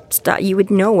stuff, you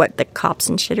would know what the cops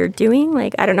and shit are doing.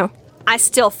 Like, I don't know. I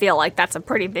still feel like that's a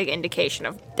pretty big indication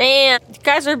of, damn, you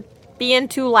guys are being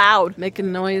too loud.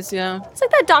 Making noise, yeah. It's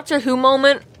like that Doctor Who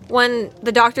moment when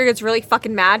the Doctor gets really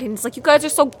fucking mad and he's like, you guys are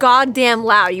so goddamn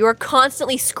loud. You are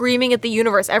constantly screaming at the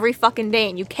universe every fucking day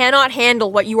and you cannot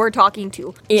handle what you are talking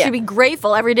to. You should be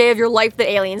grateful every day of your life that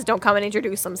aliens don't come and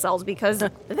introduce themselves because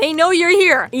they know you're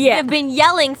here. Yeah. You've been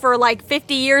yelling for like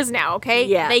 50 years now, okay?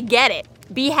 Yeah. They get it.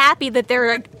 Be happy that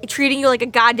they're treating you like a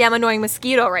goddamn annoying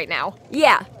mosquito right now.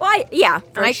 Yeah. Well,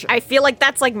 sure. I feel like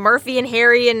that's like Murphy and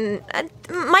Harry and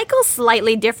Michael's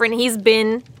slightly different. He's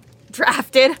been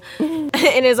drafted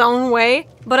in his own way.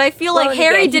 But I feel like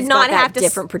Harry did not have to...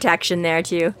 different protection there,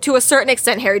 too. To a certain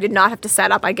extent, Harry did not have to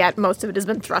set up. I get most of it has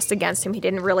been thrust against him. He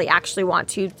didn't really actually want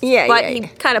to. But he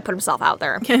kind of put himself out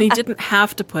there. And he didn't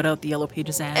have to put out the Yellow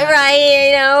Pages ad. Right,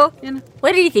 you know.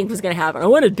 What did he think was going to happen? I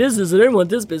wanted business, I didn't want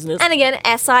this business. And again,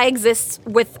 SI exists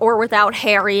with or without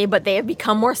Harry, but they have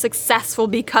become more successful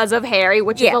because of Harry,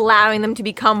 which is allowing them to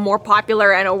become more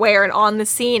popular and aware and on the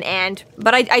scene.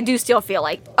 But I do still feel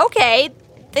like, okay,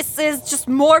 this is just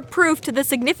more proof to the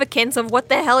significance of what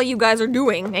the hell you guys are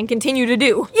doing and continue to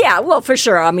do. Yeah, well, for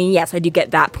sure. I mean, yes, I do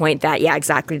get that point that, yeah,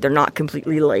 exactly. They're not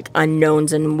completely, like,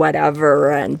 unknowns and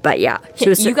whatever. But, yeah.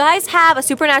 You guys have a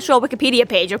supernatural Wikipedia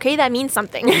page, okay? That means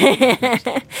something.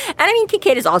 And, I mean,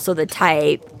 Kincaid is also the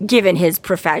type, given his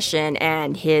profession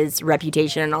and his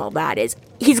reputation and all that, is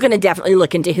he's going to definitely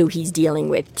look into who he's dealing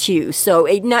with too. So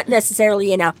it not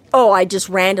necessarily I just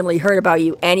randomly heard about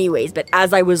you anyways, but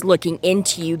as I was looking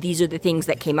into you, these are the things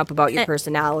that came up about your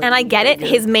personality. And I get it.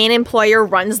 His main employer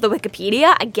runs the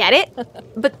Wikipedia. I get it.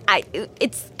 But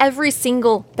it's every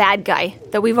single bad guy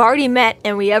that we've already met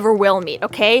and we ever will meet,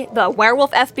 okay? The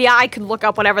werewolf FBI could look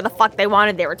up whatever the fuck they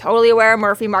wanted. They were totally aware of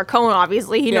Murphy Marcone,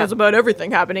 obviously. He knows about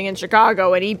everything happening in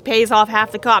Chicago, and he pays off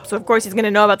half the cops. So, of course, he's going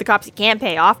to know about the cops he can't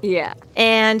pay off. Yeah.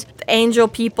 And the angel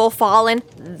people, Fallen,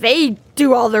 they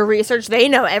do all the research. They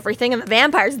know everything. And the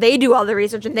vampires, they do all the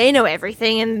research, and they know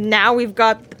everything. And now we've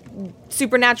got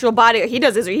supernatural body. He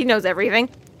knows everything.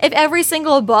 If every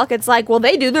single book, it's like, well,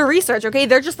 they do the research, okay?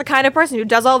 They're just the kind of person who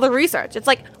does all the research. It's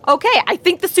like, okay, I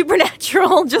think the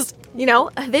supernatural just,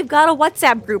 they've got a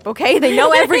WhatsApp group, okay? They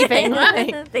know everything.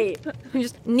 They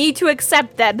just need to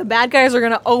accept that the bad guys are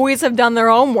going to always have done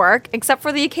their own work, except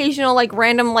for the occasional,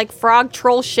 random, frog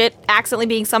troll shit accidentally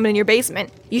being summoned in your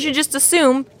basement. You should just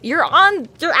assume you're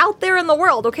out there in the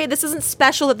world, okay? This isn't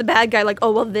special that the bad guy,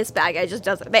 this bad guy just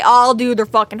does it. They all do their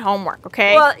fucking homework,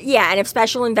 okay? Well, yeah, and if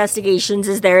special investigations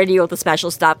is there to deal with the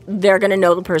special stuff, they're going to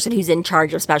know the person who's in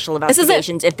charge of special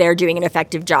investigations if they're doing an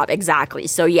effective job. Exactly.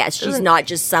 So, yes, she's not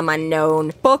just some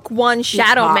unknown Book 1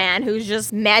 shadow man who's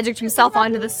just magicked himself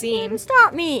onto the scene.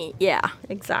 Stop me. Yeah,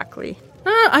 exactly.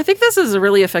 I think this is a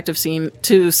really effective scene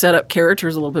to set up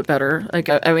characters a little bit better.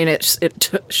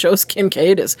 It shows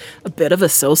Kincaid as a bit of a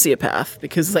sociopath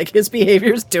because, his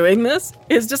behavior's doing this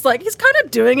is just he's kind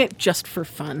of doing it just for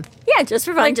fun. Yeah, just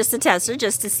for fun, just to test her,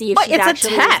 just to see if she's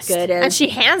actually as good as... And she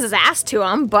hands his ass to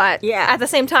him, but at the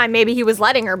same time, maybe he was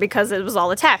letting her because it was all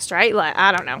a test, right?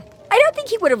 I don't know. I don't think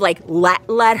he would have,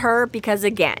 let her because,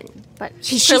 again... But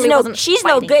she's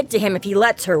no good to him if he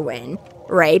lets her win.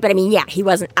 Right, but I mean, he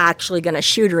wasn't actually going to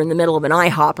shoot her in the middle of an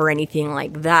IHOP or anything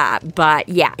like that. But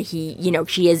yeah,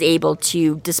 she is able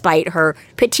to, despite her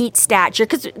petite stature,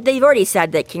 because they've already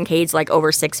said that Kincaid's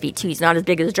over 6 feet too. He's not as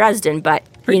big as Dresden, but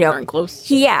pretty darn close.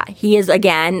 He is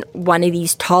again one of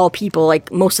these tall people, like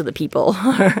most of the people.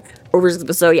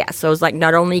 So it's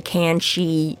not only can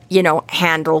she,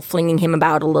 handle flinging him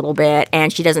about a little bit,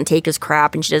 and she doesn't take his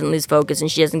crap, and she doesn't lose focus,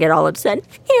 and she doesn't get all upset.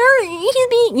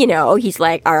 He's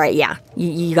like, all right,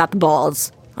 you got the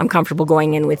balls. I'm comfortable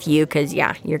going in with you because,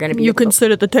 you're going to be... You can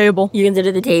sit at the table. You can sit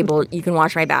at the table. You can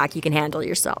watch my back. You can handle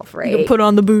yourself, right? You can put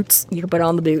on the boots.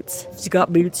 She's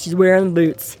got boots. She's wearing the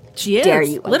boots. She is. Dare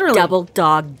you. Literally. Double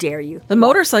dog dare you. The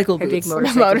motorcycle boots. Big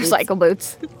motorcycle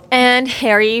boots. And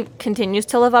Harry continues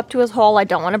to live up to his whole, I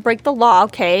don't want to break the law,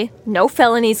 okay? No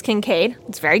felonies, Kincaid.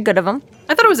 It's very good of him.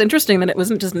 I thought it was interesting that it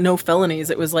wasn't just no felonies.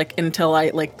 It was until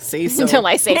I say so. Until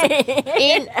I say so.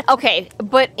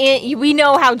 We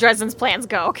know how Dresden's plans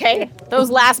go, okay? Those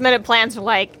last minute plans are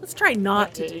let's try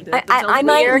not to do that.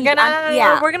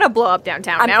 We're gonna blow up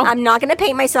downtown now. I'm not gonna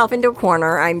paint myself into a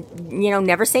corner. I'm,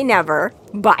 never say never,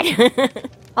 but...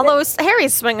 Although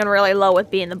Harry's swinging really low with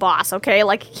being the boss, okay?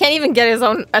 He can't even get his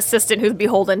own assistant who's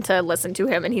beholden to listen to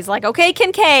him. And he's like, okay,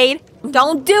 Kincaid,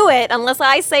 don't do it unless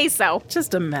I say so.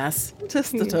 Just a mess.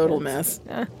 Just a total mess.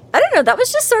 Yeah. I don't know. That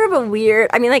was just sort of a weird...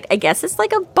 I mean, I guess it's a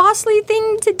bossly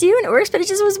thing to do and it works, but it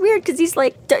just was weird because he's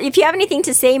like, if you have anything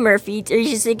to say, Murphy, or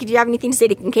he's just like, if you have anything to say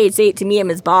to Kincaid, say it to me, I'm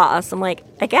his boss. I'm like,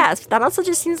 I guess. That also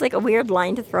just seems like a weird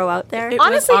line to throw out there. It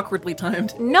honestly was awkwardly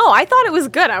timed. No, I thought it was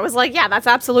good. I was like, yeah, that's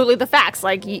absolutely the facts.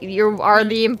 You are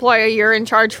the employer, you're in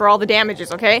charge for all the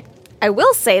damages, okay? I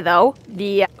will say, though,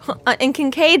 in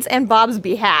Kincaid's and Bob's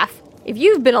behalf, if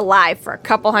you've been alive for a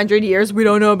couple hundred years, we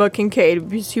don't know about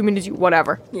Kincaid, he's human as you,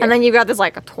 whatever. Yeah. And then you've got this, a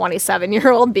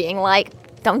 27-year-old being like,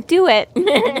 don't do it.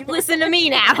 Listen to me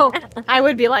now. I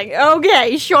would be like,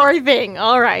 okay, sure thing,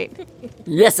 all right.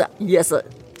 Yes, sir. Yes, sir.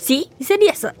 See? He said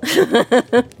yes, sir.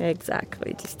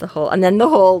 Exactly. Just the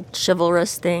whole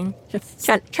chivalrous thing.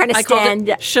 Trying to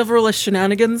stand... chivalrous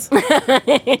shenanigans. Right.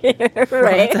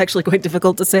 Well, it's actually quite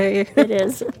difficult to say. It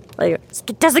is.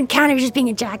 It doesn't count if you're just being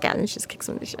a jackass. And just kicks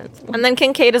him in the shins. And then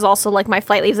Kincaid is also like, my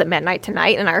flight leaves at midnight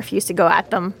tonight, and I refuse to go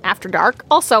at them after dark.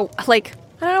 Also, I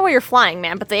don't know where you're flying,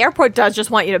 man, but the airport does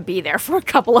just want you to be there for a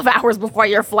couple of hours before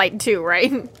your flight, too,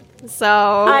 right? So...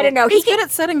 I don't know. He's good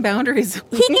at setting boundaries.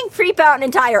 He can creep out an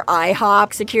entire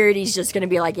IHOP. Security's just going to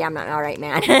be like, yeah, I'm not all right,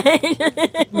 man.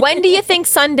 When do you think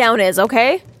sundown is,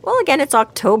 okay? Well, again, it's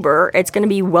October. It's going to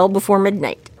be well before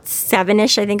midnight.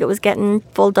 7-ish, I think it was getting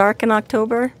full dark in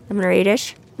October. 7 or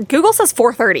 8-ish. Google says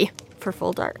 4:30. For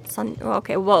full dark.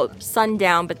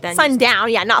 Sundown, but then...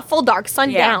 Sundown, yeah, not full dark,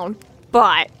 sundown. Yeah.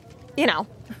 But, yeah,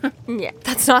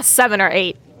 that's not 7 or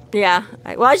 8. Yeah.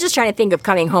 I was just trying to think of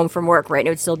coming home from work, right? And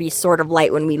it would still be sort of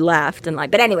light when we left.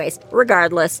 But anyways,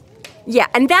 regardless, Yeah,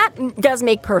 and that does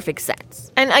make perfect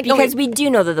sense. And because we do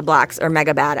know that the Blacks are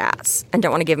mega badass and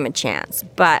don't want to give him a chance.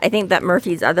 But I think that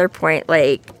Murphy's other point,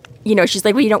 like, you know, she's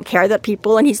like, well, you don't care that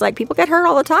people, and he's like, people get hurt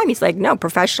all the time. He's like, no,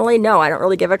 professionally, no, I don't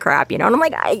really give a crap, you know? And I'm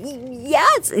like, yeah,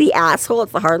 it's the asshole,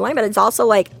 it's the hard line, but it's also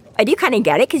like, I do kind of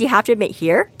get it, because you have to admit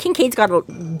here, Kincaid's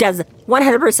does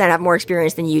 100% have more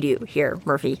experience than you do here,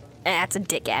 Murphy. That's a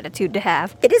dick attitude to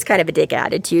have. It is kind of a dick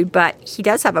attitude, but he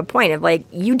does have a point of, like,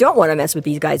 you don't want to mess with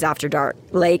these guys after dark.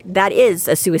 Like, that is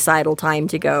a suicidal time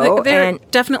to go. Like, they're and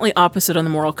definitely opposite on the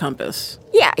moral compass.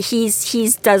 yeah,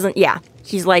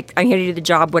 he's like, I'm here to do the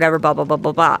job, whatever, blah, blah, blah,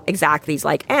 blah, blah. Exactly. He's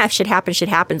like, shit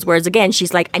happens. Whereas again,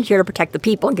 she's like, I'm here to protect the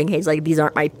people. And Kincaid's like, these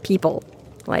aren't my people.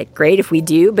 Like, great if we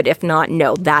do, but if not,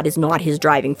 no, that is not his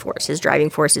driving force. His driving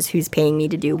force is who's paying me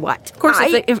to do what. Of course,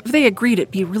 if they agreed,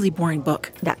 it'd be a really boring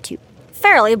book. That too.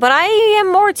 Fairly, but I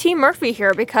am more Team Murphy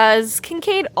here because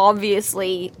Kincaid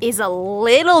obviously is a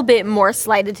little bit more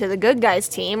slighted to the good guys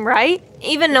team, right?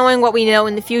 Even knowing what we know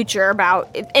in the future about,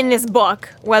 in this book,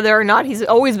 whether or not he's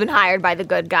always been hired by the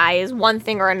good guy is one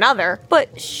thing or another,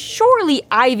 but surely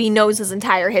Ivy knows his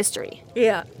entire history.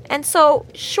 Yeah. And so,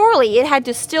 surely it had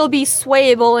to still be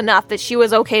swayable enough that she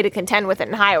was okay to contend with it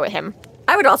and hire him.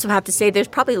 I would also have to say there's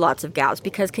probably lots of gaps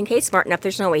because Kincaid's smart enough,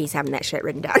 there's no way he's having that shit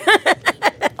written down.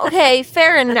 Okay,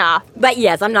 fair enough. But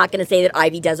yes, I'm not going to say that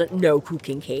Ivy doesn't know who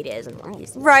Kincaid is.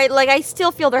 Right, like I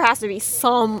still feel there has to be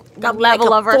some level like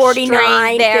of restraint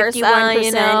 49, there, 51%,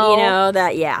 you know,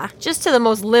 that, yeah. just to the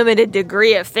most limited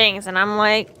degree of things. And I'm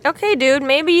like, okay, dude,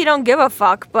 maybe you don't give a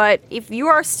fuck, but if you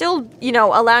are still, you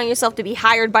know, allowing yourself to be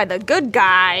hired by the good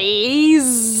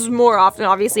guys more often,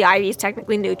 obviously Ivy's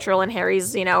technically neutral and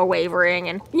Harry's, you know, wavering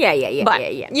and Yeah. you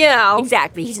know,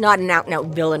 Exactly. He's not an out-and-out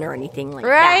villain or anything like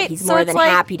Right, that. He's so more it's than like-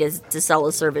 happy to sell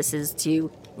his services to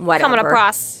whatever. coming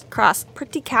across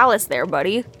pretty callous there,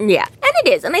 buddy. Yeah, and it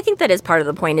is. And I think that is part of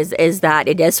the point is that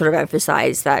it does sort of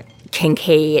emphasize that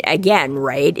Kincaid, again,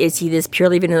 right, is he this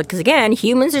purely vanilla? Because again,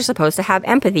 humans are supposed to have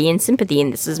empathy and sympathy.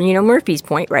 And this is, you know, Murphy's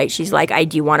point, right? She's like, I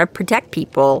do want to protect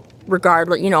people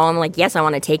regardless, you know, I'm like, yes, I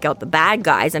want to take out the bad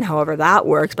guys and however that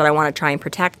works, but I want to try and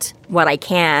protect what I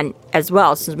can as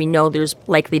well, since we know there's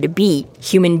likely to be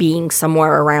human beings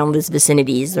somewhere around this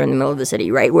vicinities or in the middle of the city,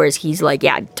 right? Whereas he's like,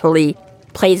 yeah, totally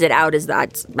plays it out as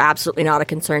that's absolutely not a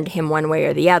concern to him one way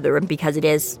or the other. And because it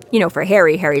is, you know, for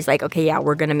Harry's like, okay, yeah,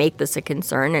 we're going to make this a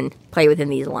concern and play within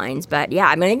these lines. But yeah,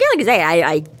 I mean, again, like I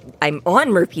say, I'm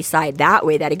on Murphy's side that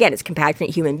way, that again, it's compassionate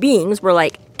human beings. We're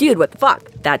like, dude, what the fuck?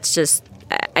 That's just,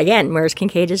 again, whereas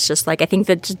Kincaid is just like, I think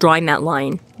that just drawing that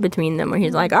line between them where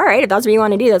he's like, all right, if that's what you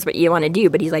want to do, that's what you want to do.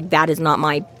 But he's like, that is not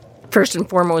my first and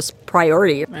foremost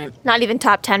priority. Right. Not even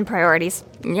top 10 priorities.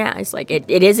 Yeah, it's like, it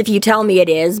is if you tell me it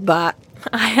is, but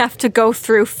I have to go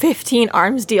through 15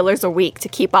 arms dealers a week to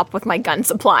keep up with my gun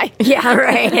supply. yeah,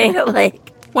 right. Like,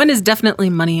 One is definitely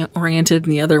money oriented,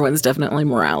 and the other one's definitely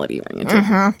morality oriented.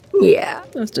 yeah.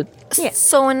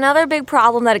 So another big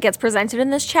problem that it gets presented in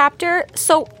this chapter,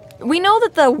 so we know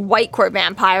that the white court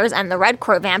vampires and the red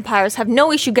court vampires have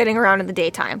no issue getting around in the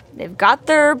daytime. They've got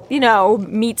their, you know,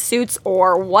 meat suits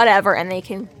or whatever, and they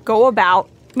can go about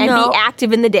and No. be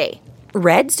active in the day.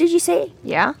 Reds, did you say?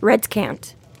 Yeah? Reds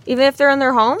can't. Even if they're in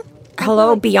their home?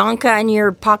 Hello, Bianca and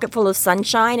your pocket full of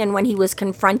sunshine, and when he was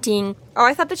confronting Oh,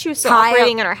 I thought that she was still Kyle-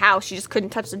 operating in her house. She just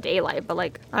couldn't touch the daylight, but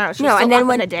like, I don't know, she was no, still and then up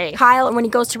when in the day. when he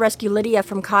goes to rescue Lydia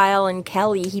from Kyle and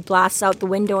Kelly, he blasts out the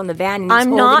window in the van and he's I'm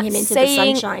holding not him into the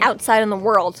saying sunshine. outside in the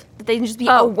world. That they can just be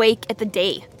Oh. awake at the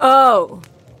day. Oh,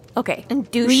 okay. And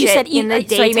do Well, you shit said in the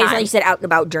So you made daytime. sense. You said out and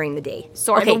about during the day.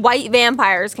 Sorry, okay. the white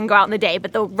vampires can go out in the day,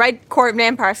 but the red court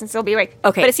vampires can still be awake.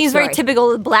 Okay, But it seems very sorry.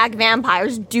 typical that black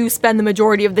vampires do spend the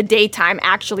majority of the daytime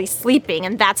actually sleeping,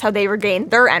 and that's how they regain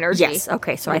their energy. Yes.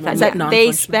 Okay. So I thought Is that. that non- they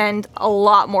non-functional. spend a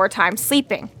lot more time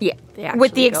sleeping. Yeah. they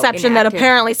With the actually go exception that inactive.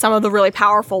 apparently some of the really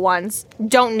powerful ones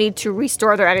don't need to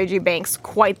restore their energy banks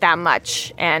quite that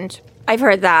much, and I've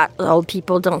heard that old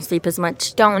people don't sleep as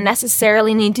much. don't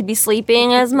necessarily need to be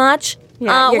sleeping as much,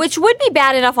 Yeah, you're- which would be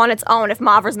bad enough on its own if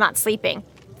Mavra's not sleeping.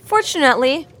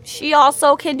 Fortunately, she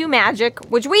also can do magic,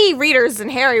 which we readers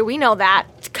and Harry, we know that.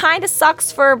 It kind of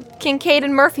sucks for Kincaid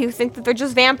and Murphy who think that they're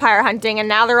just vampire hunting, and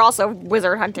now they're also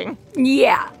wizard hunting.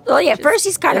 Yeah. Well, yeah. First,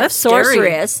 he's kind of that's scary.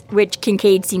 sorceress, which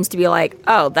Kincaid seems to be like,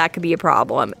 oh, that could be a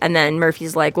problem. And then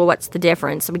Murphy's like, well, what's the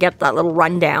difference? So we get that little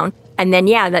rundown. And then,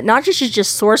 yeah, that not just she's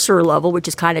just sorcerer level, which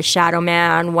is kind of Shadow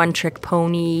Man, one trick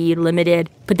pony, limited,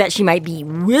 but that she might be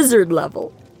wizard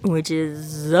level, which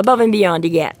is above and beyond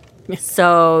again.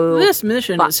 So, This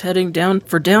mission is heading down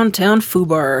for downtown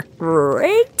Fubar.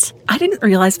 right? I didn't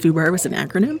realize Fubar was an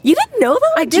acronym. You didn't know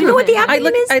that? Do you know what the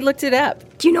acronym is? I looked it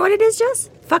up. Do you know what it is, Jess?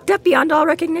 fucked up beyond all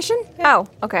recognition. Oh,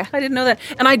 okay. I didn't know that.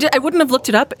 And I wouldn't have looked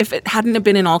it up if it hadn't have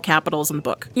been in all capitals in the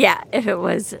book. Yeah, if it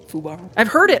was. Foobar. I've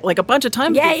heard it like a bunch of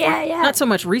times Yeah, before. yeah. Not so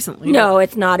much recently. No,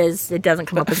 it's not as, it doesn't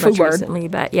come up as much Foobar. recently,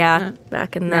 but yeah,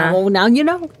 back in the. Now you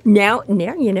know. Now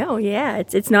you know, yeah.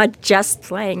 It's not just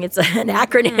slang, it's an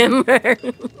acronym.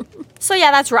 So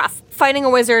yeah, that's rough. Fighting a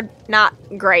wizard, not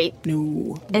great.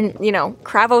 No. And,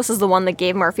 Kravos is the one that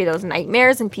gave Murphy those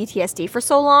nightmares and PTSD for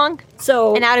so long.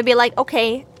 So. And now to be like,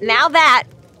 okay, now that,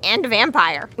 and a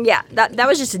vampire. Yeah, that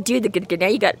was just a dude that could get. Now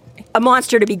you got a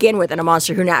monster to begin with, and a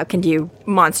monster who now can do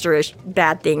monsterish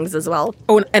bad things as well.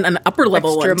 Oh, and an upper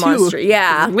level Extra one, too. monster,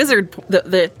 yeah. Wizard,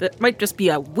 that might just be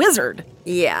a wizard.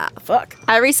 Yeah. Fuck.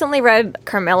 I recently read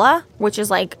Carmilla, which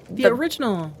is like The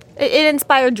original. It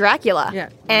inspired Dracula. Yeah.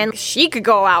 And she could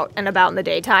go out and about in the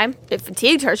daytime. It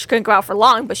fatigued her. She couldn't go out for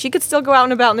long, but she could still go out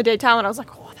and about in the daytime. And I was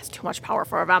like, oh, that's too much power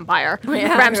for a vampire.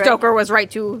 Yeah, Bram right. Stoker was right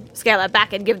to scale it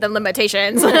back and give them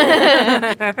limitations. All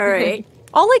right.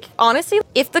 Honestly,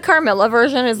 if the Carmilla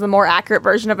version is the more accurate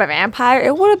version of a vampire,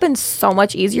 it would have been so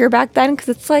much easier back then because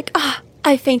it's like,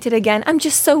 I fainted again. I'm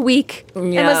just so weak.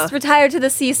 Yeah. I must retire to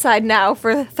the seaside now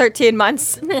for 13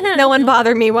 months. No one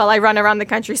bother me while I run around the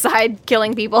countryside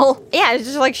killing people. Yeah, it's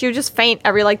just like she would just faint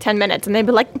every 10 minutes and they'd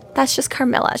be like, that's just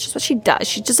Carmilla. It's just what she does.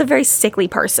 She's just a very sickly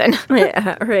person.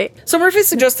 Yeah, right. So Murphy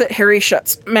suggests that Harry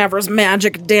shuts Mavra's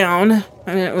magic down,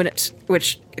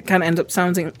 which kind of ends up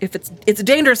sounding it's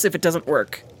dangerous if it doesn't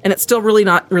work, and it's still really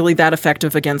not really that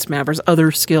effective against Mavra's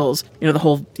other skills. The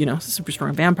whole super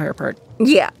strong vampire part.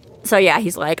 Yeah. So yeah,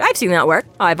 he's like, I've seen that work.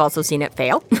 I've also seen it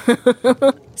fail.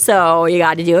 So you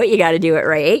got to do it. You got to do it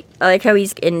right. I like how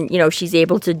he's in, she's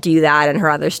able to do that and her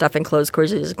other stuff in closed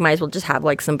quarters. Might as well just have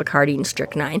some Bacardi and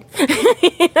strychnine. Does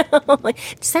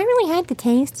that really hide the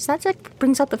taste? Does that just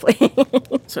brings out the flavor?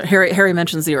 So Harry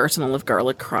mentions the arsenal of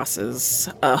garlic crosses,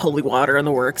 holy water, and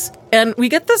the works, and we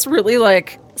get this really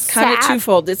kind of Sad.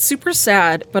 twofold. It's super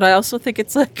sad, but I also think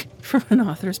it's from an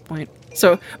author's point.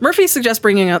 So Murphy suggests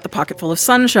bringing out the pocket full of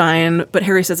sunshine, but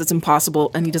Harry says it's impossible,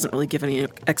 and he doesn't really give any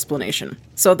explanation.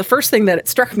 So the first thing that it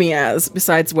struck me as,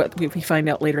 besides what we find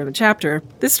out later in the chapter,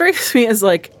 this strikes me as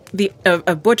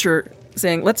a butcher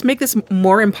saying, let's make this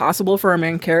more impossible for our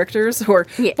main characters, or,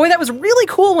 boy, that was really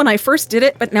cool when I first did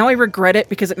it, but now I regret it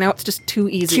because now it's just too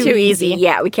easy. Too easy.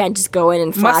 Yeah, we can't just go in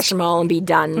and flash them all and be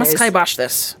done. Must kibosh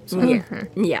this. So.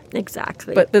 Yeah,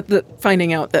 exactly. But the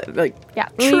finding out that,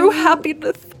 true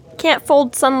happiness. Can't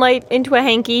fold sunlight into a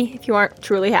hanky if you aren't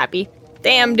truly happy.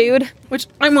 Damn, dude. Which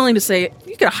I'm willing to say,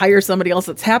 you could hire somebody else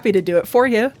that's happy to do it for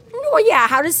you. Well,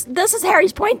 yeah, this is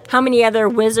Harry's point. How many other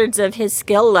wizards of his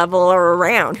skill level are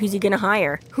around? Who's he gonna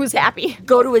hire? Who's happy?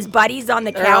 Go to his buddies on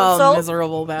the They're all council?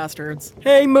 miserable bastards.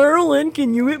 Hey, Merlin,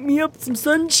 can you whip me up some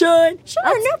sunshine? Sure,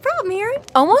 no problem, Harry.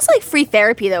 Almost like free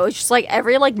therapy, though. It's just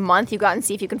every month you go out and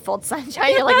see if you can fold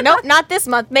sunshine. You're like, nope, not this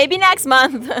month. Maybe next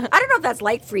month. I don't know if that's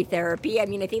like free therapy. I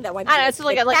mean, I think that might be... I don't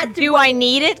know, it's do I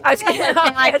need it? Can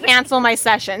I cancel my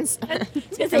sessions?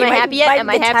 Am I happy yet? Am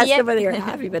I happy yet? Whether you're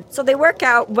happy, but so they work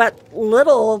out what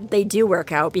little they do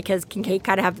work out because Kincaid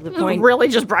kind of have the point. Really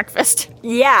just breakfast.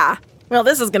 Yeah. Well,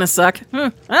 this is gonna suck.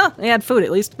 Well, they had food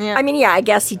at least. Yeah. I mean, yeah, I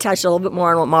guess he touched a little bit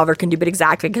more on what Mavra can do, but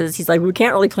exactly, because he's like, we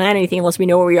can't really plan anything unless we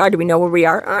know where we are. Do we know where we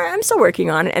are? I'm still working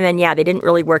on it. And then, yeah, they didn't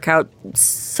really work out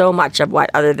so much of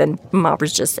what, other than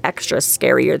Mavra's just extra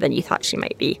scarier than you thought she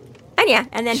might be. And yeah,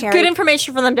 and then Harry... Good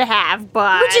information for them to have,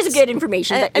 but... Which is good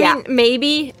information, but yeah. I mean,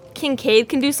 maybe Kincaid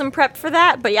can do some prep for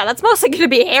that, but yeah, that's mostly going to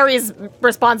be Harry's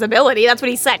responsibility. That's what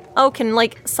he said. Oh, can,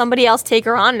 somebody else take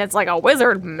her on? And it's a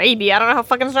wizard? Maybe. I don't know how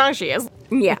fucking strong she is.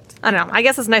 Yeah. I don't know. I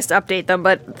guess it's nice to update them,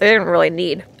 but they didn't really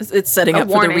need. It's setting a up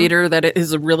for warning. the reader that it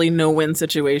is a really no-win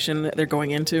situation that they're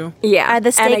going into. Yeah. Are the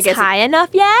And I stakes guess high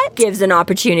enough yet? gives an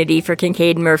opportunity for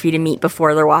Kincaid and Murphy to meet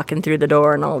before they're walking through the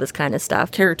door and all this kind of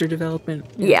stuff. Character development.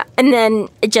 Yeah. And then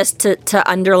just to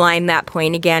underline that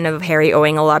point again of Harry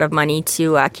owing a lot of money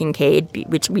to Kincaid,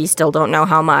 which we still don't know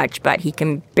how much, but he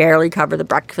can barely cover the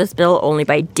breakfast bill only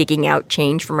by digging out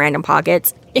change from random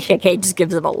pockets. Kincaid just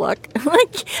gives him a look.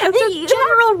 It's a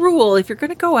general rule. If you're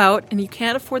going to go out and you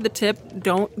can't afford the tip,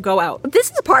 don't go out.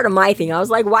 This is a part of my thing. I was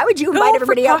like, why would you invite for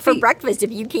everybody out for coffee. breakfast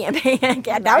if you can't pay?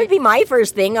 That would be my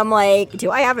first thing. I'm like,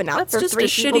 do I have enough That's for just three a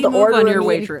people shitty to move order on a your meal?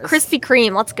 waitress. Krispy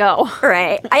Kreme, let's go.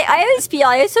 Right. I always feel,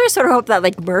 I sort of hope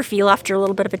that Murphy left her a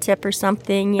little bit of a tip or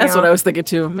something. That's what I was thinking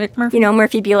too. Murphy.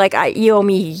 Murphy be like, you owe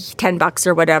me $10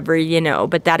 or whatever,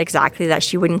 but that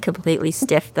she wouldn't completely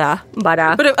stiff the, but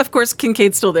of course,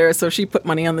 Kincaid's still there, so she put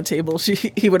money on the table.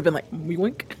 He would have been like, we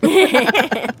wink. So they're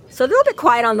a little bit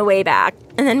quiet on the way back.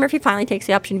 And then Murphy finally takes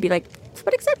the option to be like, So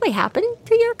what exactly happened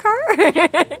to your car?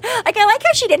 Like, I like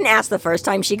how she didn't ask the first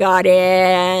time she got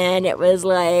in. It was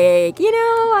like,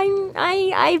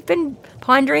 I've been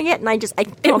pondering it, and I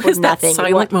come up with nothing. It was that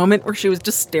silent moment where she was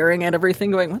just staring at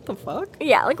everything going, what the fuck?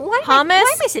 Yeah, like, why Hummus,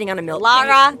 am I sitting on a milk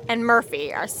Lara and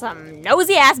Murphy are some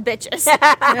nosy ass bitches.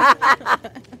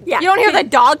 Yeah. You don't hear the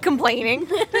dog complaining.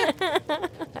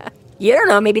 You don't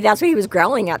know, maybe that's what he was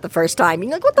growling at the first time.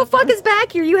 You're like, what the fuck is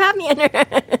back here? You have me in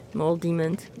there. Mold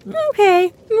demons.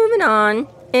 Okay, moving on.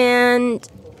 And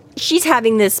she's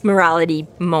having this morality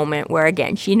moment where,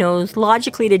 again, she knows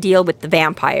logically to deal with the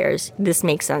vampires. This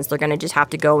makes sense. They're going to just have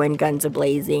to go in guns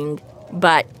a-blazing.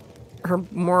 But her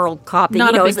moral cop...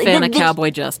 Not a big fan of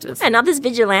cowboy justice. And not this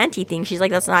vigilante thing. She's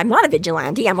like, I'm not a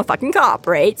vigilante. I'm a fucking cop,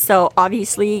 right? So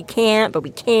obviously can't, but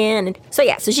we can. And so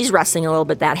yeah, so she's wrestling a little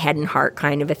bit that head and heart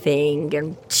kind of a thing.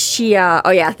 And she,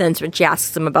 then when she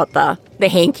asks him about the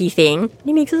hanky thing,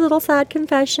 he makes his little sad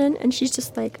confession. And she's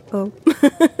just like, oh.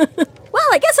 Well,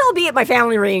 I guess I'll be at my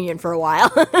family reunion for a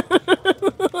while.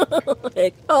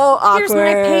 Like, oh, awkward. Here's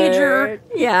my pager.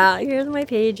 Yeah, here's my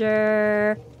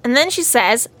pager. And then she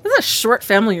says, This is a short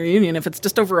family reunion if it's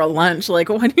just over a lunch. Like,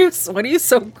 what are you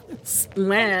so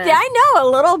mad? Yeah, I know,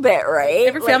 a little bit, right?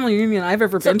 Every family reunion I've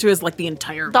ever been to is like the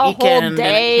entire the weekend. whole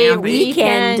day,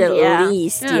 Weekend at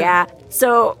least, yeah.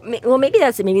 So, well, maybe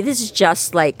that's it. Maybe this is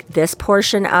just like this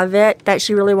portion of it that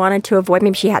she really wanted to avoid.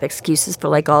 Maybe she had excuses for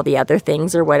like all the other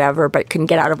things or whatever, but couldn't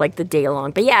get out of like the day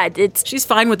long. But yeah, it's... She's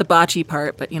fine with the bocce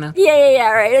part, but Yeah,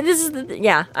 right. And this is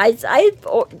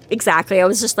exactly. I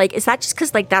was just like, is that just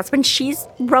because like that's when she's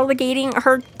relegating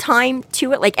her time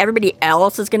to it? Like everybody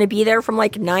else is going to be there from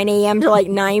like 9 a.m. to like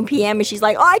 9 p.m. and she's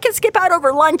like, oh, I can skip out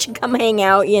over lunch and come hang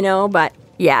out, but...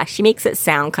 Yeah, she makes it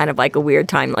sound kind of like a weird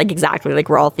time. Like, exactly, like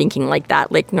we're all thinking like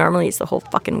that. Like, normally it's the whole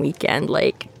fucking weekend,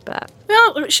 like, but...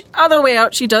 Well, on the way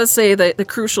out, she does say that the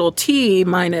crucial T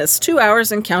minus 2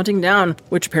 hours and counting down,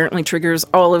 which apparently triggers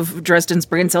all of Dresden's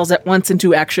brain cells at once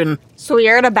into action. so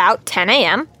you're at about 10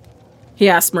 a.m. He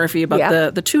asks Murphy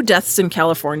about the 2 deaths in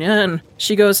California, and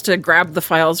she goes to grab the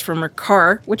files from her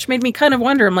car, which made me kind of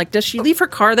wonder. I'm like, does she leave her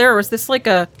car there, or is this like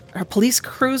a police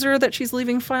cruiser that she's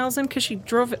leaving files in? Because she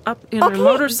drove it up in a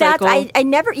motorcycle. I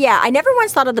never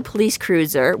once thought of the police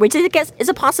cruiser, which I guess is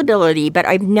a possibility, but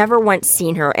I've never once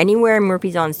seen her. Anywhere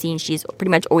Murphy's on scene, she's pretty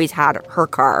much always had her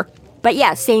car. But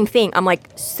yeah, same thing. I'm like,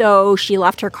 so she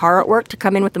left her car at work to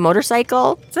come in with the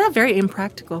motorcycle? Is that very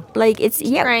impractical? Like, it's,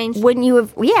 Strange. Wouldn't you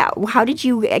have, how did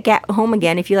you get home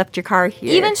again if you left your car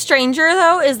here? Even stranger,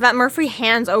 though, is that Murphy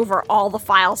hands over all the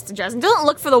files to Dresden. Doesn't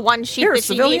look for the one sheet You're a that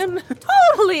she civilian? needs.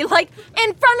 Totally, like,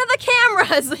 in front of the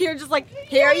cameras. You're just like,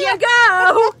 here you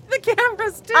go. The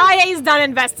camera's too. IA's done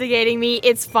investigating me.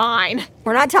 It's fine.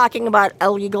 We're not talking about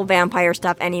illegal vampire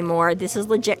stuff anymore. This is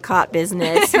legit cop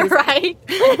business. Right?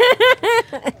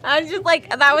 I was just like,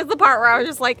 that was the part where I was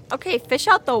just like, okay, fish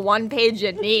out the one page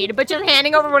you need, but just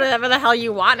handing over whatever the hell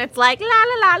you want. It's like, la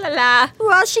la la la la.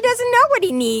 Well, she doesn't know what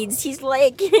he needs. He's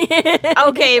like...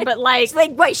 Okay, but like... It's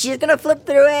like, what, she's gonna flip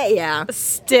through it? Yeah.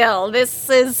 Still,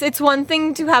 it's one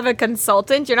thing to have a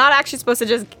consultant. You're not actually supposed to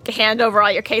just hand over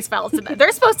all your case files to them.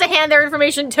 They're supposed to hand their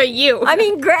information to you. I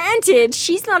mean, granted,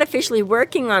 she's not officially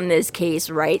working on this case,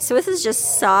 right? So this is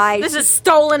just side... This is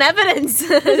stolen evidence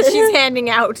she's handing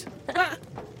out.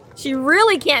 She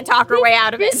really can't talk her way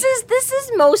out of it. This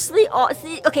is mostly all...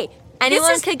 See, okay,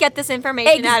 Anyone could get this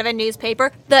information out of a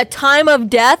newspaper. The time of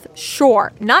death,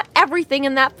 sure. Not everything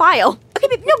in that file. Okay,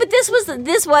 but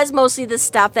this was mostly the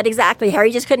stuff that exactly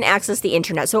Harry just couldn't access the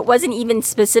internet, so it wasn't even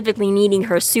specifically needing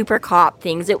her super cop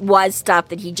things. It was stuff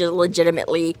that he just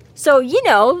legitimately. So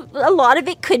a lot of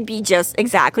it could be just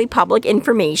exactly public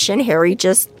information. Harry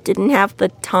just didn't have the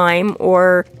time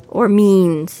or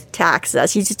means to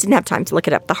access. He just didn't have time to look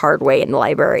it up the hard way in the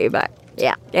library. But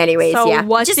yeah. Anyways, so yeah.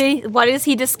 what has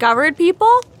he discovered,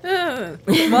 people?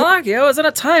 Malakio is on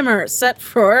a timer set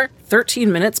for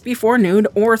 13 minutes before noon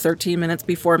or 13 minutes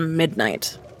before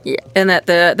midnight. Yeah. And that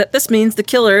this means the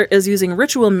killer is using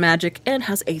ritual magic and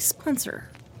has a sponsor.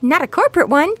 Not a corporate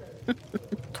one.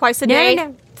 Twice a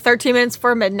day, 13 minutes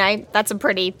before midnight. That's a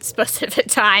pretty specific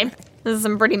time. This is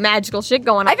some pretty magical shit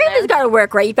going on. I think this got to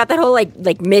work, right? You've got that whole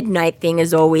like midnight thing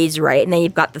is always right, and then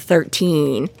you've got the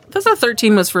 13. I thought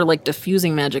 13 was for like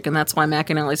diffusing magic, and that's why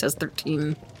McAnally says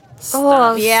 13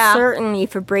 Oh, Yeah. certainly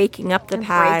for breaking up the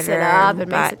pattern. Breaks it up. It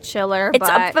but makes it chiller. It's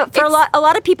but for a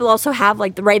lot of people also have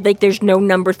like there's no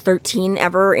number 13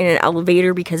 ever in an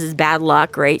elevator because it's bad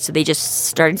luck, right? So they just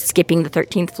started skipping the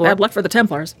 13th floor, Bad luck for the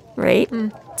Templars. right?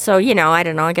 So I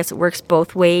don't know. I guess it works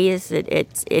both ways. It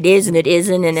is and it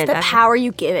isn't, and the power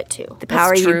you give it to. the power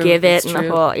That's you true. give it, That's and the true.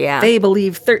 whole They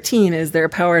believe 13 is their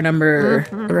power number.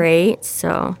 right.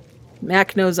 So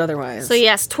Mac knows otherwise. So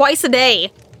yes, twice a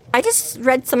day. I just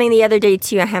read something the other day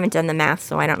too. I haven't done the math,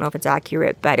 so I don't know if it's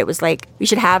accurate, but it was like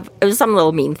it was some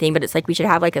little meme thing, but it's like we should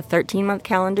have like a 13-month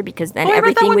calendar because then I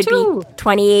read that everything one would too. be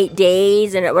 28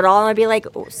 days and it would all be like,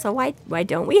 oh, so why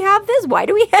don't we have this? Why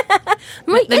do we have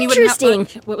I'm like, Then you wouldn't have-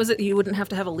 interesting. what was it? You wouldn't have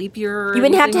to have a leap year. Or You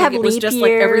wouldn't have to anything? have It was leap just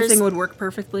like everything years. would work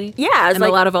perfectly. Yeah, it's and a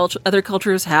like- lot of other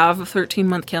cultures have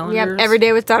 13-month calendars. Yep, every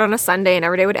day would start on a Sunday and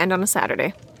every day would end on a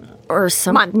Saturday. Or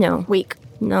some Month. no. Week.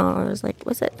 No, it was like,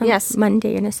 was it? Yes.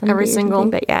 Monday and a Sunday. Every or something, single-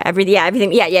 But yeah,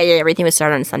 everything. Yeah. Everything was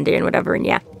started on Sunday and whatever. And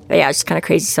yeah. But yeah, it's just kind of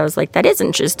crazy. So I was like, that is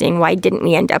interesting. Why didn't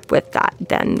we end up with that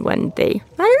then when I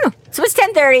don't know. So it's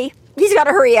 10:30. He's got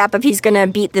to hurry up if he's going to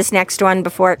beat this next one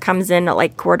before it comes in at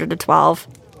like 11:45.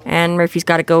 And Murphy's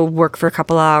got to go work for a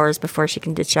couple hours before she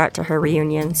can ditch out to her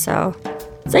reunion. So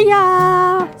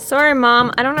yeah. Sorry,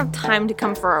 Mom. I don't have time to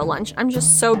come for our lunch. I'm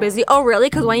just so busy. Oh, really?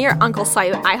 Because one of your uncles saw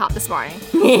you at IHOP this morning.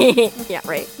 Yeah,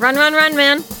 right. Run,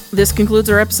 man. This concludes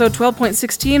our episode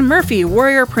 12.16, Murphy,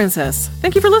 Warrior Princess.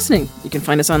 Thank you for listening. You can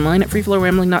find us online at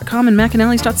freeflowrambling.com and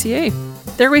macanallies.ca.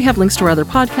 There we have links to our other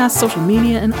podcasts, social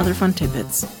media, and other fun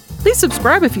tidbits. Please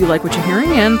subscribe if you like what you're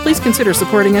hearing, and please consider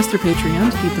supporting us through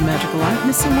Patreon to keep the magic alive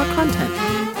and to see more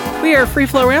content. We are Free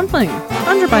Flow Rambling.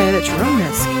 Conjure by it at your own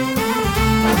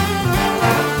risk.